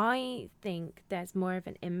theory. I think there's more of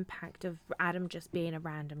an impact of Adam just being a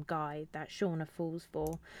random guy that Shauna falls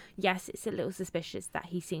for. Yes, it's a little suspicious that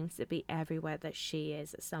he seems to be everywhere that she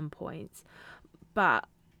is at some points, but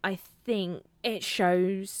I think it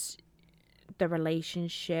shows the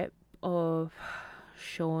relationship of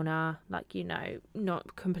Shauna, like, you know,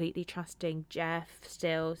 not completely trusting Jeff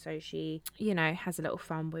still, so she, you know, has a little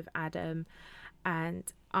fun with Adam. And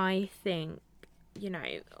I think, you know,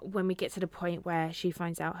 when we get to the point where she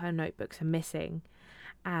finds out her notebooks are missing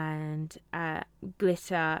and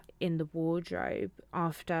glitter in the wardrobe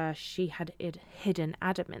after she had hidden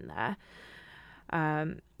Adam in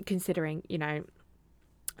there, considering, you know,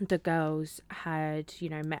 the girls had, you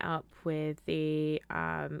know, met up with the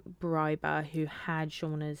briber who had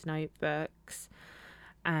Shauna's notebooks,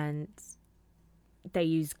 and they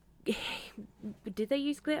used... Did they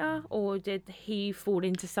use glitter, or did he fall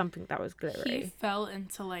into something that was glittery? He fell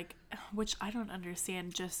into, like, which I don't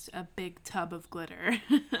understand, just a big tub of glitter.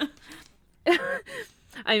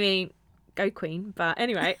 I mean, go queen, but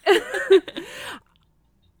anyway.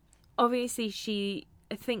 Obviously, she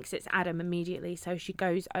thinks it's Adam immediately, so she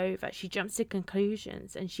goes over, she jumps to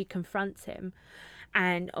conclusions, and she confronts him.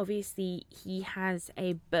 And obviously, he has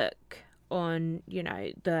a book on, you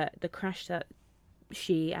know, the crash that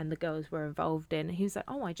she and the girls were involved in. He was like,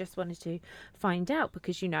 oh, I just wanted to find out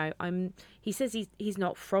because, you know, he says he's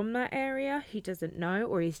not from that area, he doesn't know,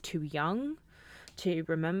 or he's too young to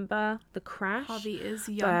remember the crash. Javi is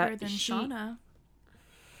younger than Shauna.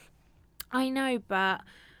 I know, but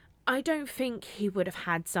I don't think he would have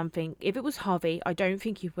had something. If it was Harvey, I don't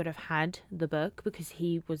think he would have had the book because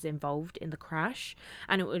he was involved in the crash,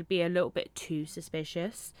 and it would be a little bit too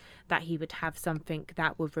suspicious that he would have something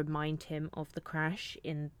that would remind him of the crash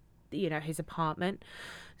in, you know, his apartment.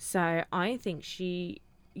 So I think she,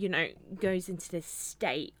 you know, goes into this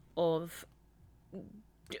state of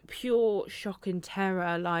pure shock and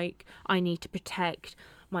terror, like, I need to protect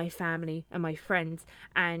my family and my friends,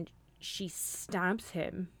 and she stabs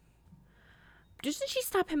him. Doesn't she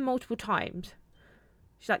stab him multiple times?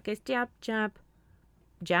 She like goes jab, jab,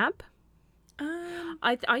 jab.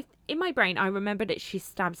 I in my brain I remember that she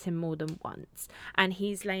stabs him more than once, and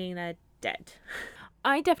he's laying there dead.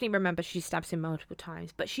 I definitely remember she stabs him multiple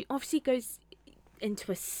times, but she obviously goes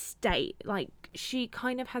into a state, like, she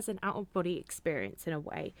kind of has an out of body experience in a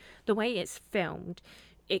way. The way it's filmed,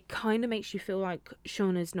 it kind of makes you feel like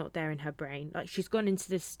Shauna's not there in her brain. Like, she's gone into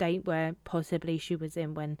this state where possibly she was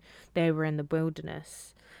in when they were in the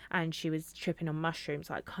wilderness and she was tripping on mushrooms,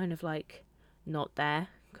 like, kind of like not there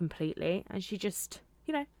completely. And she just,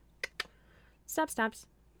 you know, stabs.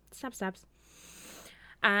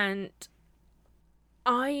 And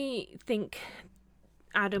I think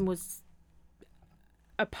Adam was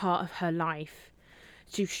a part of her life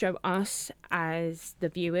to show us as the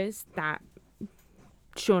viewers that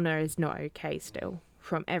Shauna is not okay still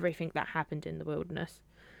from everything that happened in the wilderness.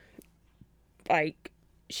 Like,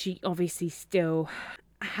 she obviously still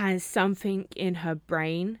has something in her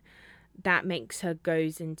brain that makes her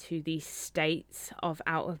goes into these states of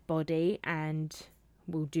out of body and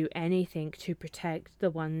will do anything to protect the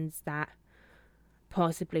ones that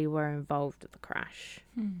possibly were involved with the crash.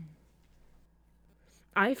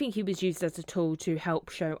 I think he was used as a tool to help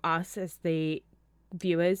show us as the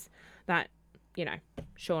viewers that, you know,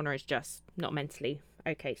 Shauna is just not mentally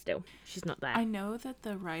okay still. She's not there. I know that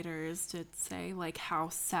the writers did say, like, how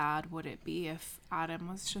sad would it be if Adam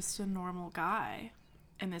was just a normal guy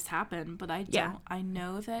and this happened, but I don't. Yeah. I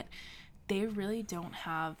know that they really don't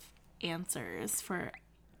have answers for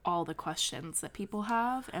all the questions that people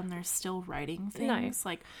have, and they're still writing things.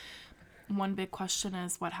 Like, one big question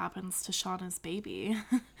is what happens to Shauna's baby?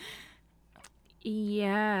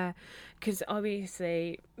 Yeah, because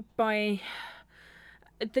obviously by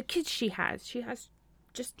the kids she has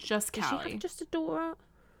just Just does she Callie. have just a daughter?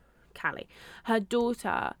 Callie. Her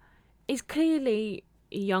daughter is clearly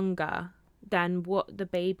younger than what the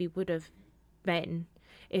baby would have been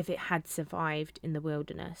if it had survived in the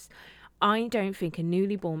wilderness. I don't think a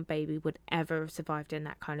newly born baby would ever have survived in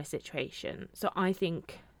that kind of situation. So I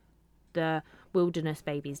think the wilderness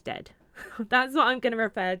baby's dead. That's what I'm going to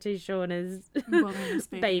refer to Shauna's Wilderness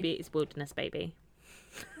baby. It's wilderness baby.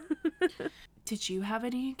 Did you have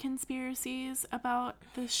any conspiracies about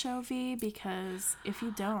this show, V? Because if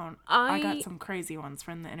you don't, I got some crazy ones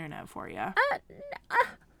from the internet for you.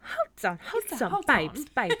 Hold on, babes,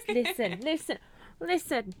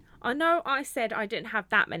 listen. I know I said I didn't have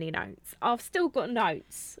that many notes. I've still got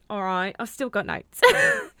notes, all right? I've still got notes.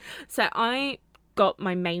 So I got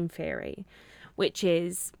my main theory, which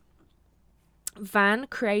is Van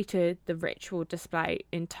created the ritual display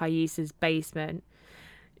in Thaisa's basement.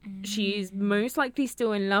 She is most likely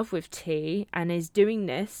still in love with T and is doing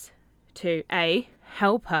this to A,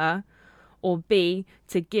 help her, or B,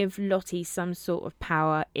 to give Lottie some sort of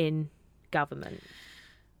power in government.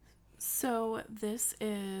 So this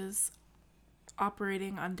is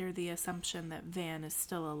operating under the assumption that Van is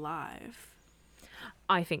still alive.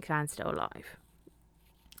 I think Van's still alive.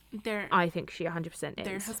 I think she 100% is.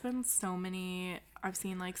 There has been so many, I've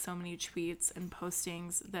seen like so many tweets and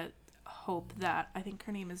postings that hope that, I think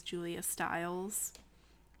her name is Julia Stiles,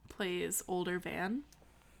 plays older Van,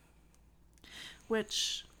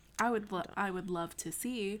 which I would love to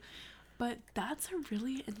see, but that's a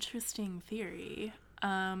really interesting theory.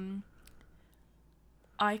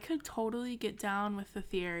 I could totally get down with the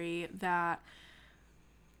theory that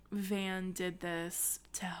Van did this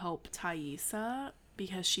to help Thaisa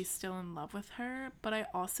because she's still in love with her, but I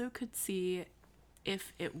also could see,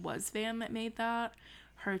 if it was Van that made that,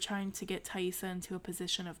 her trying to get Thaisa into a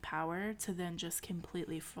position of power to then just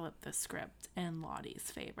completely flip the script in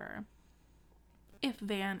Lottie's favor. If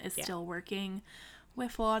Van is still working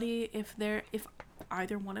with Lottie, if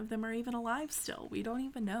either one of them are even alive still, we don't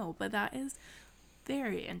even know, but that is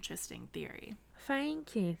very interesting theory.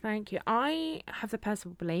 Thank you. I have the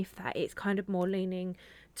personal belief that it's kind of more leaning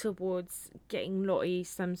towards getting Lottie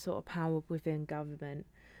some sort of power within government.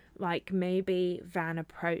 Like, maybe Van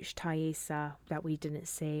approached Thaisa that we didn't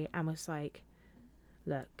see and was like,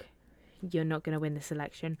 look, you're not going to win this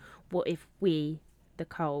election. What if we, the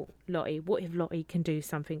cult, Lottie, what if Lottie can do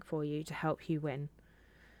something for you to help you win?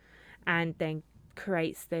 And then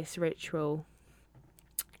creates this ritual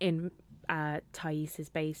in Thaisa's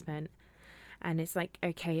basement. And it's like,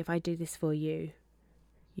 okay, if I do this for you,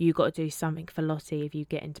 you got to do something for Lottie if you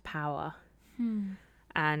get into power.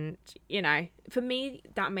 And, you know, for me,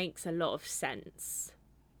 that makes a lot of sense.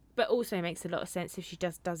 But also makes a lot of sense if she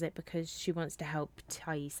just does it because she wants to help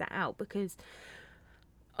Thaisa out. Because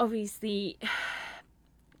obviously,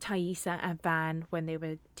 Thaisa and Van, when they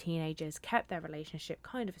were teenagers, kept their relationship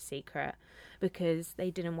kind of a secret because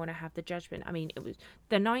they didn't want to have the judgment. I mean, it was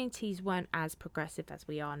the 90s weren't as progressive as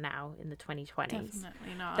we are now in the 2020s.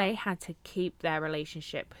 Definitely not. They had to keep their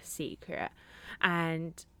relationship secret.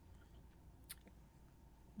 And,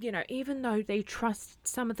 you know, even though they trust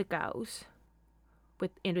some of the girls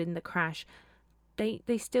in the crash, they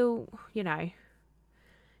still, you know,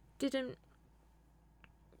 didn't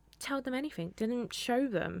tell them anything, didn't show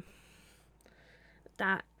them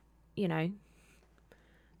that, you know,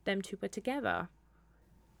 them two were together.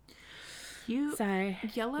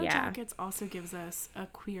 Yellowjackets also gives us a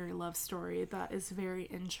queer love story that is very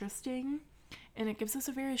interesting, and it gives us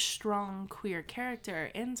a very strong queer character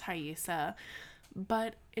in Thaisa,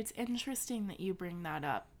 But it's interesting that you bring that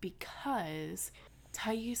up because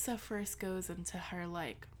Thaisa first goes into her,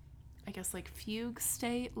 like, I guess, like, fugue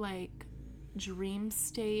state, like, dream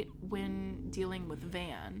state when dealing with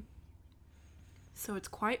Van. So it's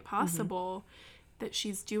quite possible that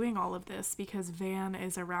she's doing all of this because Van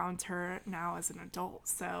is around her now as an adult.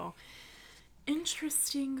 So,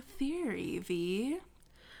 interesting theory, V.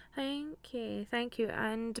 Thank you, thank you.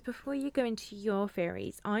 And before you go into your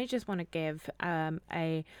theories, I just want to give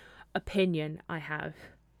a opinion I have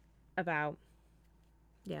about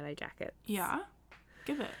Yellowjackets. Yeah,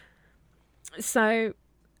 give it. So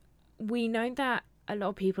we know that a lot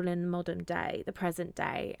of people in modern day, the present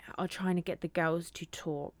day, are trying to get the girls to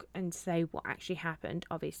talk and say what actually happened.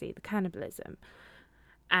 Obviously, the cannibalism,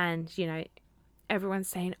 and everyone's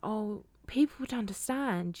saying, "Oh, people would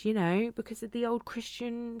understand," because of the old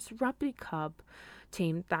Christians rugby club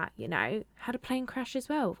team that had a plane crash as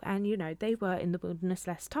well, and they were in the wilderness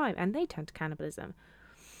less time, and they turned to cannibalism.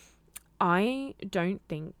 I don't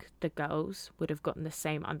think the girls would have gotten the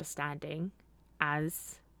same understanding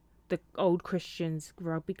as the old Christians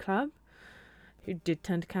rugby club, who did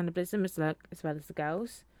turn to cannibalism as well as the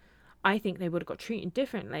girls. I think they would have got treated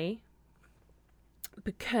differently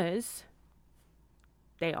because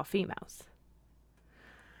they are females.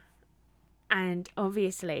 And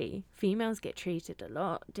obviously, females get treated a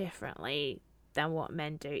lot differently than what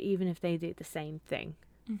men do, even if they do the same thing.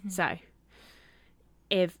 Mm-hmm. So,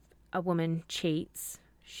 if a woman cheats,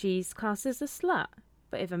 she's classed as a slut.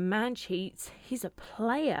 But if a man cheats, he's a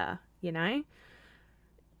player,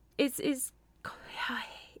 It's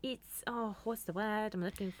what's the word I'm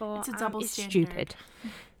looking for? It's a double it's standard. Stupid.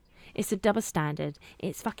 It's a double standard.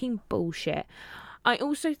 It's fucking bullshit. I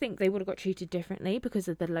also think they would have got treated differently because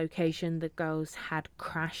of the location the girls had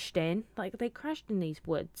crashed in. Like, they crashed in these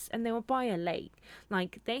woods and they were by a lake.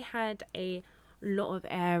 Like, they had a lot of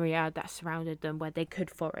area that surrounded them where they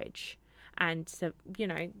could forage and, so,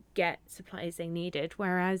 get supplies they needed.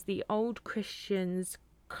 Whereas the old Christians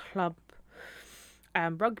club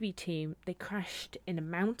rugby team, they crashed in the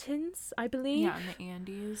mountains, I believe. Yeah, in the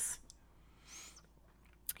Andes.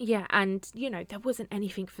 Yeah, and, there wasn't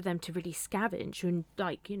anything for them to really scavenge and,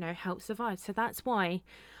 help survive. So that's why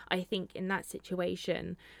I think in that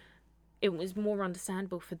situation, it was more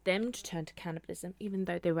understandable for them to turn to cannibalism, even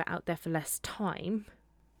though they were out there for less time,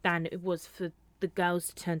 than it was for the girls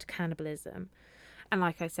to turn to cannibalism. And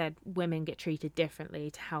like I said, women get treated differently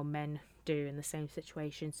to how men do in the same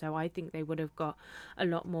situation. So I think they would have got a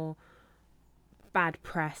lot more bad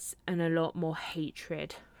press and a lot more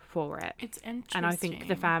hatred for it. It's interesting. And I think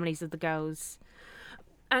the families of the girls,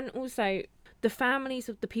 and also the families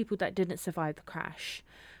of the people that didn't survive the crash,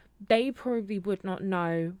 they probably would not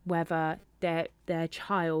know whether their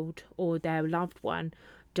child or their loved one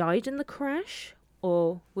died in the crash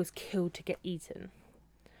or was killed to get eaten.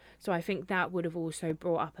 So I think that would have also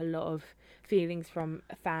brought up a lot of feelings from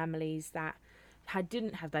families that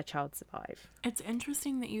didn't have their child survive. It's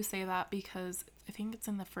interesting that you say that because I think it's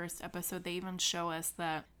in the first episode they even show us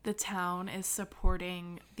that the town is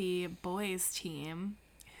supporting the boys team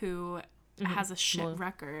who has a shit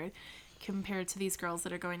record compared to these girls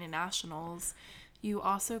that are going to nationals. You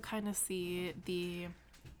also kind of see the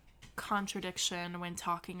contradiction when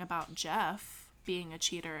talking about Jeff being a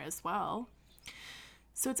cheater as well.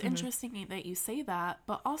 So it's interesting that you say that,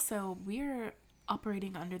 but also we're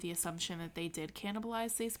operating under the assumption that they did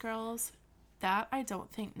cannibalize these girls. That I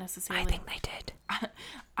don't think necessarily. I think they did.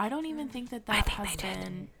 I don't even think that has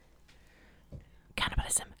been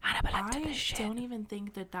cannibalism. I don't even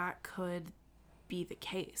think that could be the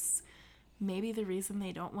case. Maybe the reason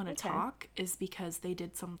they don't want to talk is because they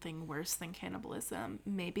did something worse than cannibalism.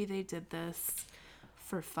 Maybe they did this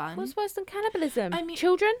for fun. What's worse than cannibalism? I mean,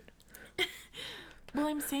 children? Well,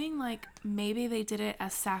 I'm saying, like, maybe they did it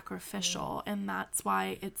as sacrificial, and that's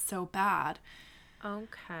why it's so bad.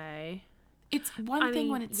 Okay. It's one thing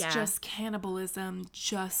when it's just cannibalism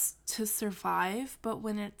just to survive, but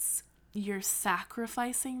when it's you're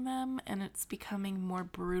sacrificing them and it's becoming more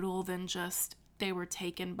brutal than just they were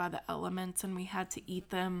taken by the elements and we had to eat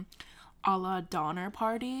them a la Donner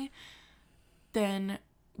Party, then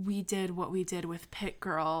we did what we did with Pit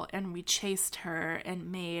Girl and we chased her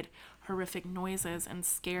and made horrific noises and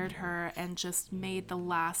scared her and just made the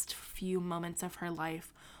last few moments of her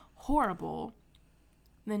life horrible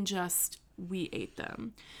than just we ate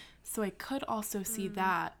them. So I could also see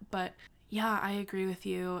that, but yeah, I agree with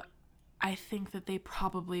you. I think that they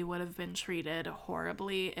probably would have been treated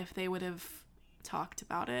horribly if they would have talked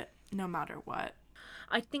about it, no matter what.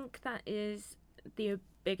 I think that is the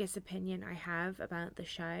biggest opinion I have about the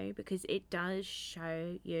show, because it does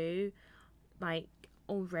show you like,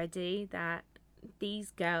 already that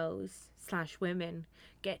these girls / women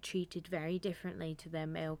get treated very differently to their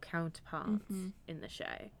male counterparts in the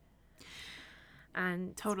show.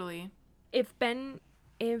 And Totally. if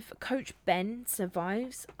Coach Ben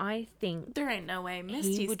survives, I think There ain't no way he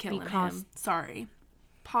Misty's would be killing cast. him. Sorry.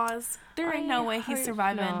 Pause. There ain't no way he's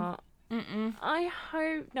surviving. Not. I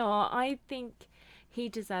hope not. I think he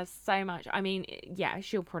deserves so much. I mean, yeah,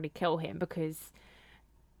 she'll probably kill him because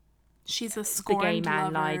she's a the scorned gay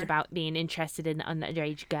man lover. lied about being interested in the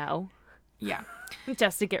underage girl. Yeah.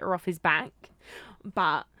 Just to get her off his back.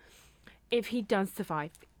 But if he does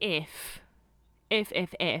survive, if,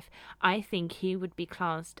 I think he would be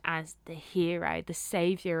classed as the hero, the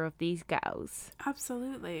saviour of these girls.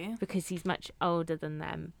 Absolutely. Because he's much older than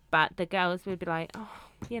them. But the girls would be like, oh,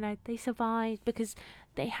 you know, they survived because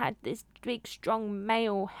they had this big, strong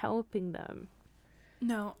male helping them.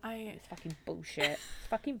 No, It's fucking bullshit. It's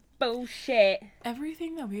fucking bullshit.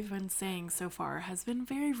 Everything that we've been saying so far has been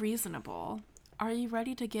very reasonable. Are you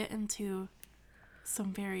ready to get into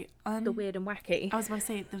some very the weird and wacky? I was about to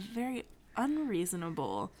say the very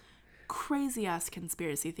unreasonable, crazy-ass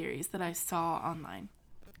conspiracy theories that I saw online.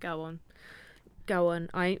 Go on.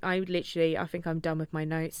 I think I'm done with my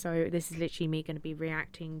notes, so this is literally me going to be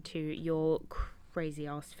reacting to your crazy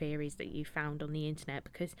ass theories that you found on the internet,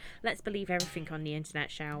 because let's believe everything on the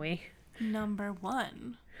internet, shall we? Number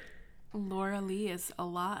 1, Laura Lee is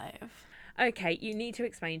alive. Okay, you need to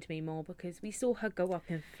explain to me more, because we saw her go up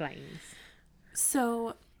in flames.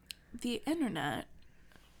 So, the internet,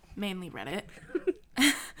 mainly Reddit,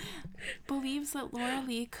 believes that Laura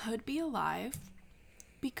Lee could be alive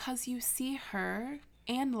because you see her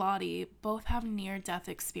and Lottie both have near-death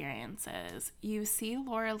experiences. You see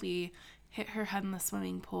Laura Lee hit her head in the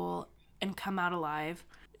swimming pool and come out alive.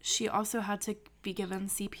 She also had to be given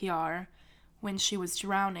CPR when she was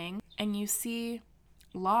drowning. And you see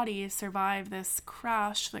Lottie survive this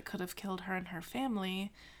crash that could have killed her and her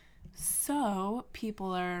family. So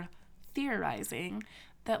people are theorizing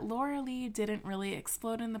that Laura Lee didn't really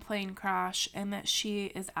explode in the plane crash and that she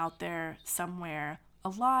is out there somewhere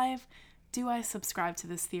alive. Do I subscribe to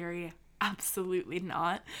this theory? Absolutely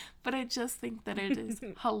not. But I just think that it is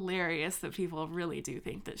hilarious that people really do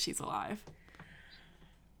think that she's alive.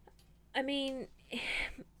 I mean,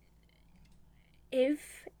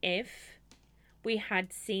 if we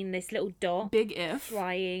had seen this little dot, big if,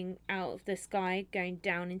 flying out of the sky going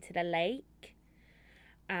down into the lake,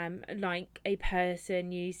 like a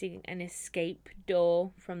person using an escape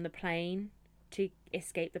door from the plane to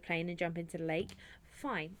escape the plane and jump into the lake,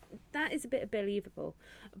 fine, that is a bit believable.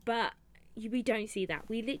 But we don't see that.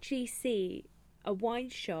 We literally see a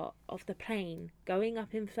wide shot of the plane going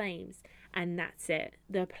up in flames, and that's it.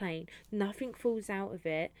 The plane, nothing falls out of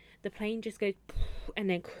it. The plane just goes and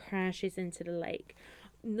then crashes into the lake.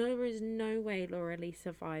 There is no way Laura Lee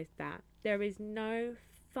survived that. There is no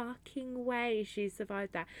fucking way she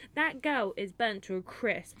survived that. That girl is burnt to a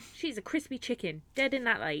crisp. She's a crispy chicken, dead in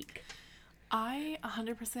that lake. I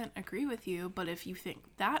 100% agree with you, but if you think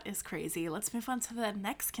that is crazy, let's move on to the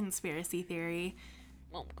next conspiracy theory.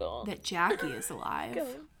 Oh, God. That Jackie is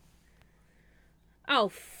alive. Oh,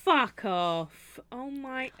 fuck off. Oh,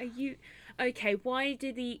 my... Are you... Okay, why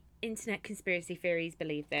do the internet conspiracy theories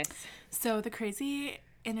believe this? So, the crazy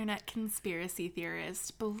internet conspiracy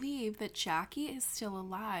theorists believe that Jackie is still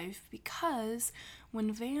alive because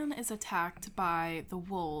when Van is attacked by the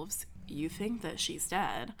wolves, you think that she's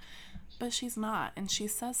dead, but she's not. And she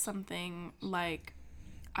says something like,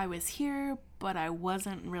 I was here, but I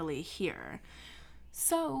wasn't really here.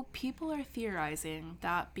 So people are theorizing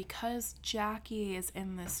that because Jackie is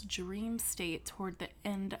in this dream state toward the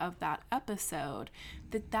end of that episode,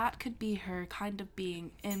 that could be her kind of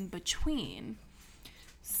being in between.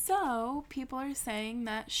 So people are saying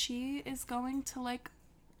that she is going to like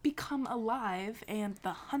become alive, and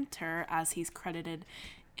the hunter, as he's credited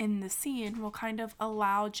in the scene, will kind of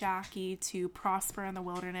allow Jackie to prosper in the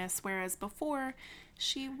wilderness, whereas before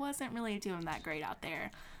she wasn't really doing that great out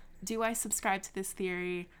there. Do I subscribe to this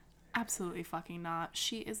theory? Absolutely fucking not.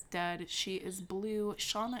 She is dead. She is blue.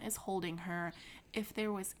 Shauna is holding her. If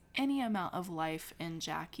there was any amount of life in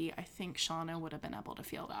Jackie, I think Shauna would have been able to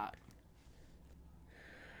feel that.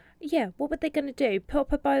 Yeah, what were they going to do?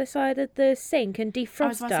 Put her by the side of the sink and defrost her? I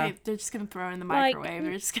was about to say, they're just going to throw her in the microwave.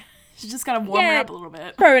 They're just she's just got to warm her up a little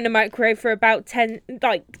bit. Throw her in the microwave for about 10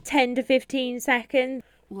 to 15 seconds.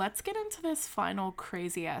 Let's get into this final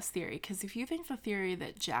crazy-ass theory, because if you think the theory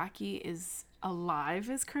that Jackie is alive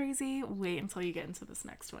is crazy, wait until you get into this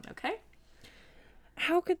next one, okay?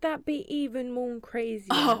 How could that be even more crazy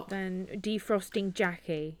than defrosting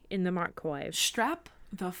Jackie in the microwave? Strap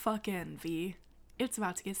the fuck in, V. It's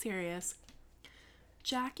about to get serious.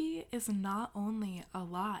 Jackie is not only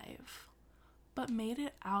alive, but made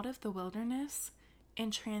it out of the wilderness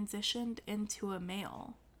and transitioned into a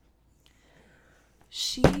male.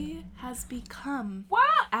 She has become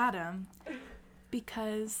Adam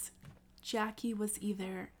because Jackie was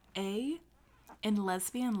either A, in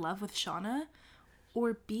lesbian love with Shauna,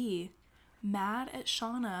 or B, mad at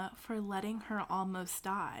Shauna for letting her almost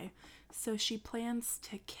die. So she plans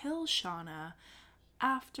to kill Shauna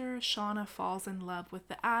after Shauna falls in love with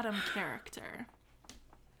the Adam character.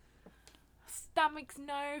 That makes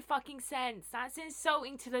no fucking sense. That's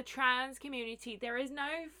insulting to the trans community. There is no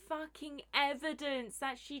fucking evidence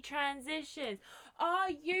that she transitions.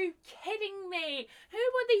 Are you kidding me? Who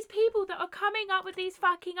are these people that are coming up with these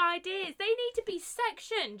fucking ideas? They need to be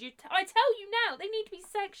sectioned. I tell you now, they need to be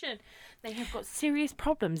sectioned. They have got serious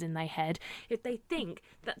problems in their head if they think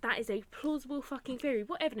that that is a plausible fucking theory.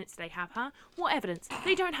 What evidence do they have, huh? What evidence?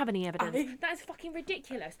 They don't have any evidence. That is fucking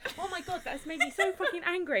ridiculous. Oh my god, that has made me so fucking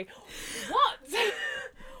angry. What?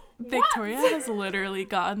 Victoria has literally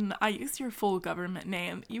gotten, I used your full government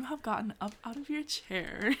name. You have gotten up out of your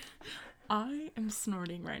chair. I am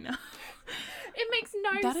snorting right now. It makes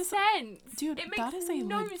no sense. Dude, it makes that is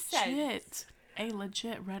a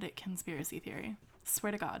legit Reddit conspiracy theory.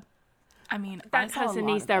 Swear to God. I mean, that person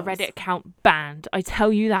needs their Reddit account banned. I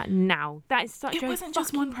tell you that now. That is such It wasn't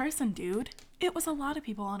just one person, dude. It was a lot of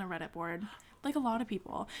people on a Reddit board. Like, a lot of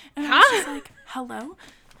people. And I was just like, hello?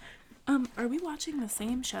 Are we watching the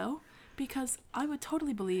same show? Because I would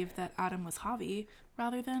totally believe that Adam was Javi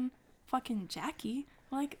rather than fucking Jackie.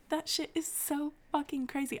 Like, that shit is so fucking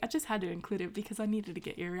crazy. I just had to include it because I needed to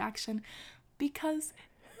get your reaction. Because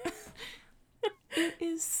it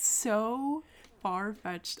is so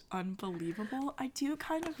far-fetched unbelievable. I do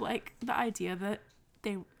kind of like the idea that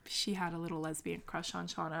she had a little lesbian crush on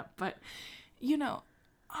Shauna, but, you know,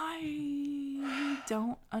 I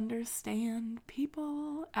don't understand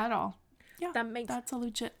people at all. Yeah, that's a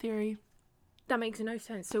legit theory. That makes no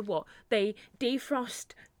sense. So what? They defrost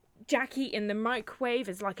Jackie in the microwave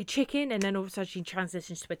as like a chicken and then all of a sudden she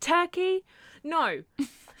transitions to a turkey? No.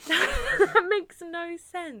 That makes no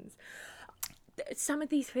sense. Some of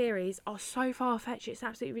these theories are so far-fetched, it's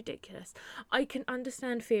absolutely ridiculous. I can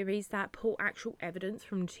understand theories that pull actual evidence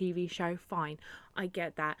from the TV show, fine. I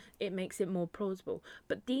get that. It makes it more plausible.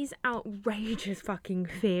 But these outrageous fucking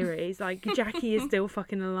theories, like Jackie is still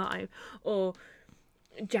fucking alive, or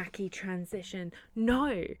Jackie transition.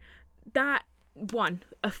 No. That, one,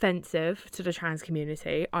 offensive to the trans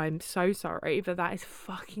community. I'm so sorry, but that is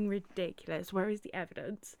fucking ridiculous. Where is the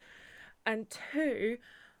evidence? And two,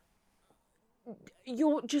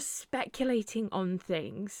 you're just speculating on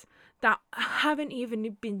things that haven't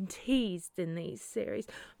even been teased in these series.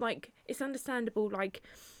 Like, it's understandable, like,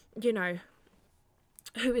 you know,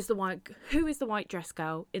 who is the white dress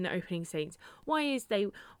girl in the opening scenes? Why is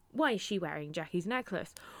she wearing Jackie's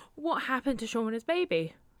necklace? What happened to Shauna's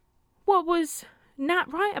baby? What was Nat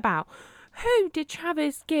right about? Who did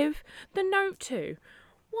Travis give the note to?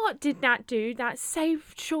 What did Nat do that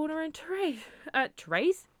saved Shauna and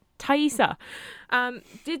Therese? Thaisa.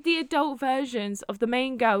 Did the adult versions of the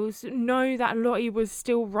main girls know that Lottie was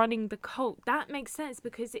still running the cult? That makes sense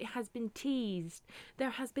because it has been teased.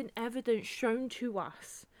 There has been evidence shown to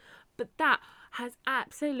us. But that has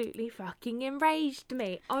absolutely fucking enraged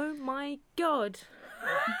me. Oh my god.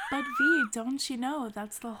 But V, don't you know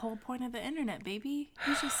that's the whole point of the internet, baby?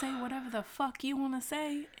 You just say whatever the fuck you want to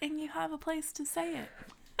say and you have a place to say it.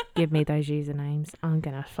 Give me those usernames. I'm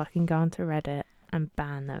gonna fucking go onto Reddit and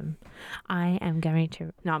ban them. I am going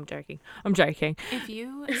to... No, I'm joking. If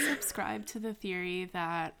you subscribe to the theory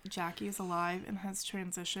that Jackie is alive and has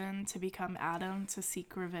transitioned to become Adam to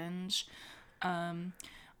seek revenge on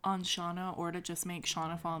Shauna or to just make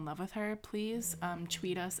Shauna fall in love with her, please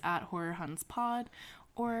tweet us at Horror Huns Pod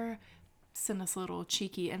or send us a little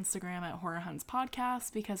cheeky Instagram at Horror Huns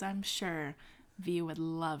Podcast, because I'm sure V would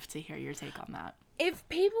love to hear your take on that. If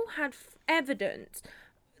people had evidence,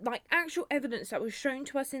 like actual evidence that was shown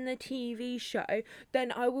to us in the TV show,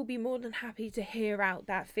 then I will be more than happy to hear out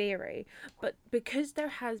that theory. But because there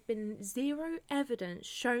has been zero evidence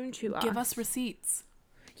shown to us, give us receipts.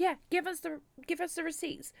 Yeah, give us the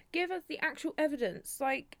receipts. Give us the actual evidence.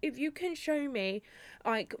 Like, if you can show me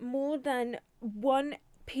like more than one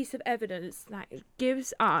piece of evidence that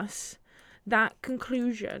gives us that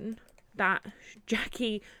conclusion that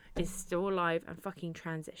Jackie is still alive and fucking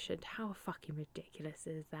transitioned, how fucking ridiculous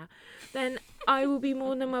is that? Then I will be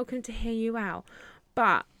more than welcome to hear you out.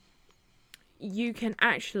 But you can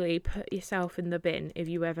actually put yourself in the bin if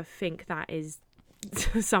you ever think that is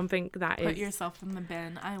something that Put yourself in the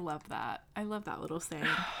bin. I love that. I love that little saying.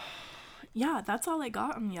 Yeah, that's all I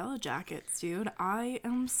got on Yellowjackets, dude. I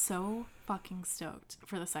am so fucking stoked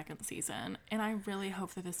for the second season, and I really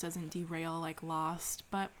hope that this doesn't derail like Lost,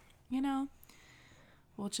 but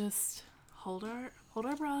we'll just hold our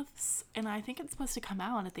breaths, and I think it's supposed to come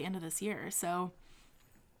out at the end of this year, so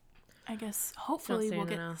I guess hopefully we'll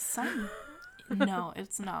get some. No,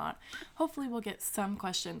 it's not. Hopefully we'll get some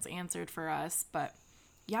questions answered for us, but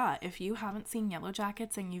yeah, if you haven't seen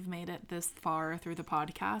Yellowjackets and you've made it this far through the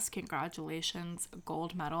podcast, congratulations,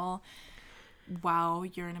 gold medal. Wow,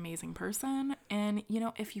 you're an amazing person. And,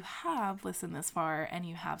 if you have listened this far and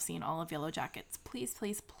you have seen all of Yellowjackets, please,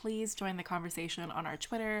 please, please join the conversation on our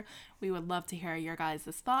Twitter. We would love to hear your guys'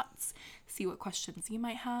 thoughts, see what questions you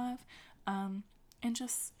might have, and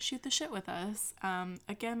just shoot the shit with us.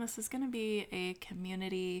 Again, this is going to be a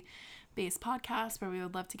community-based podcast where we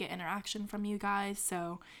would love to get interaction from you guys.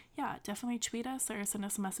 So, yeah, definitely tweet us or send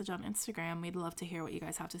us a message on Instagram. We'd love to hear what you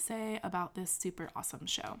guys have to say about this super awesome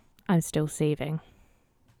show. I'm still seething.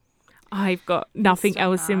 I've got nothing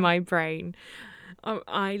else in my brain.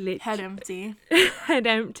 I literally... Head empty. Head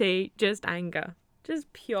empty. Just anger.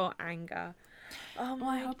 Just pure anger. Oh well,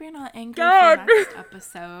 I hope you're not angry for next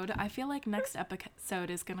episode. I feel like next episode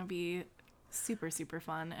is going to be super, super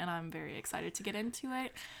fun, and I'm very excited to get into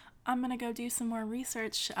it. I'm going to go do some more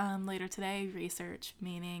research later today. Research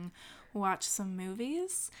meaning watch some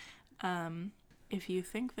movies. If you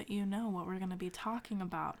think that you know what we're going to be talking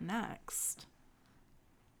about next,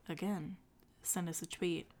 again, send us a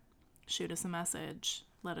tweet, shoot us a message,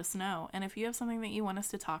 let us know. And if you have something that you want us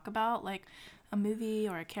to talk about, like a movie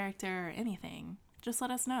or a character or anything, just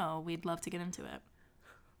let us know. We'd love to get into it.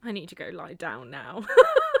 I need to go lie down now.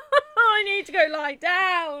 I need to go lie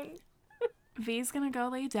down. V's gonna go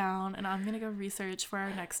lay down, and I'm gonna go research for our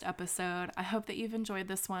next episode. I hope that you've enjoyed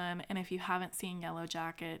this one, and if you haven't seen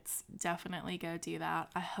Yellowjackets, definitely go do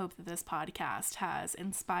that. I hope that this podcast has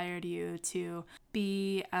inspired you to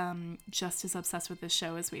be just as obsessed with this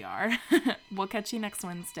show as we are. We'll catch you next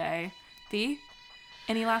Wednesday. V,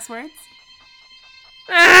 any last words?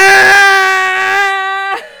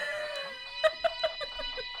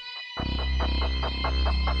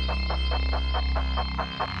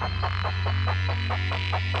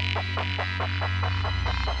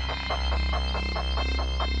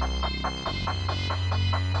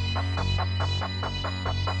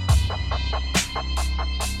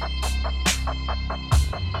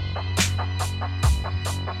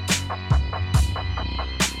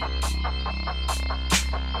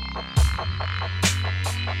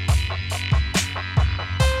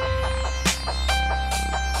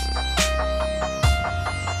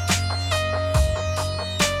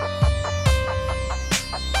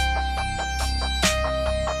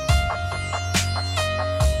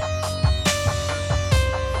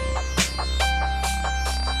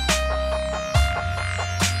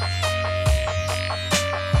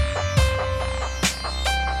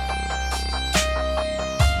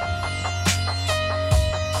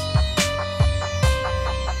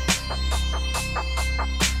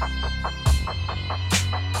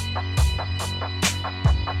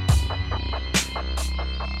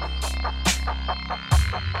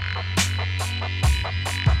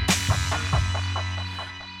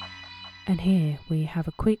 And here we have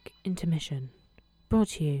a quick intermission brought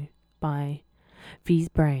to you by V's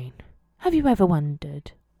brain. Have you ever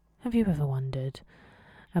wondered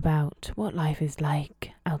about what life is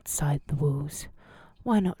like outside the walls?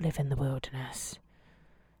 Why not live in the wilderness?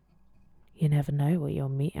 You never know what you'll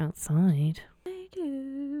meet outside. I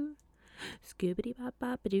do. Scoobity bop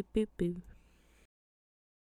bop ba doo boo boo.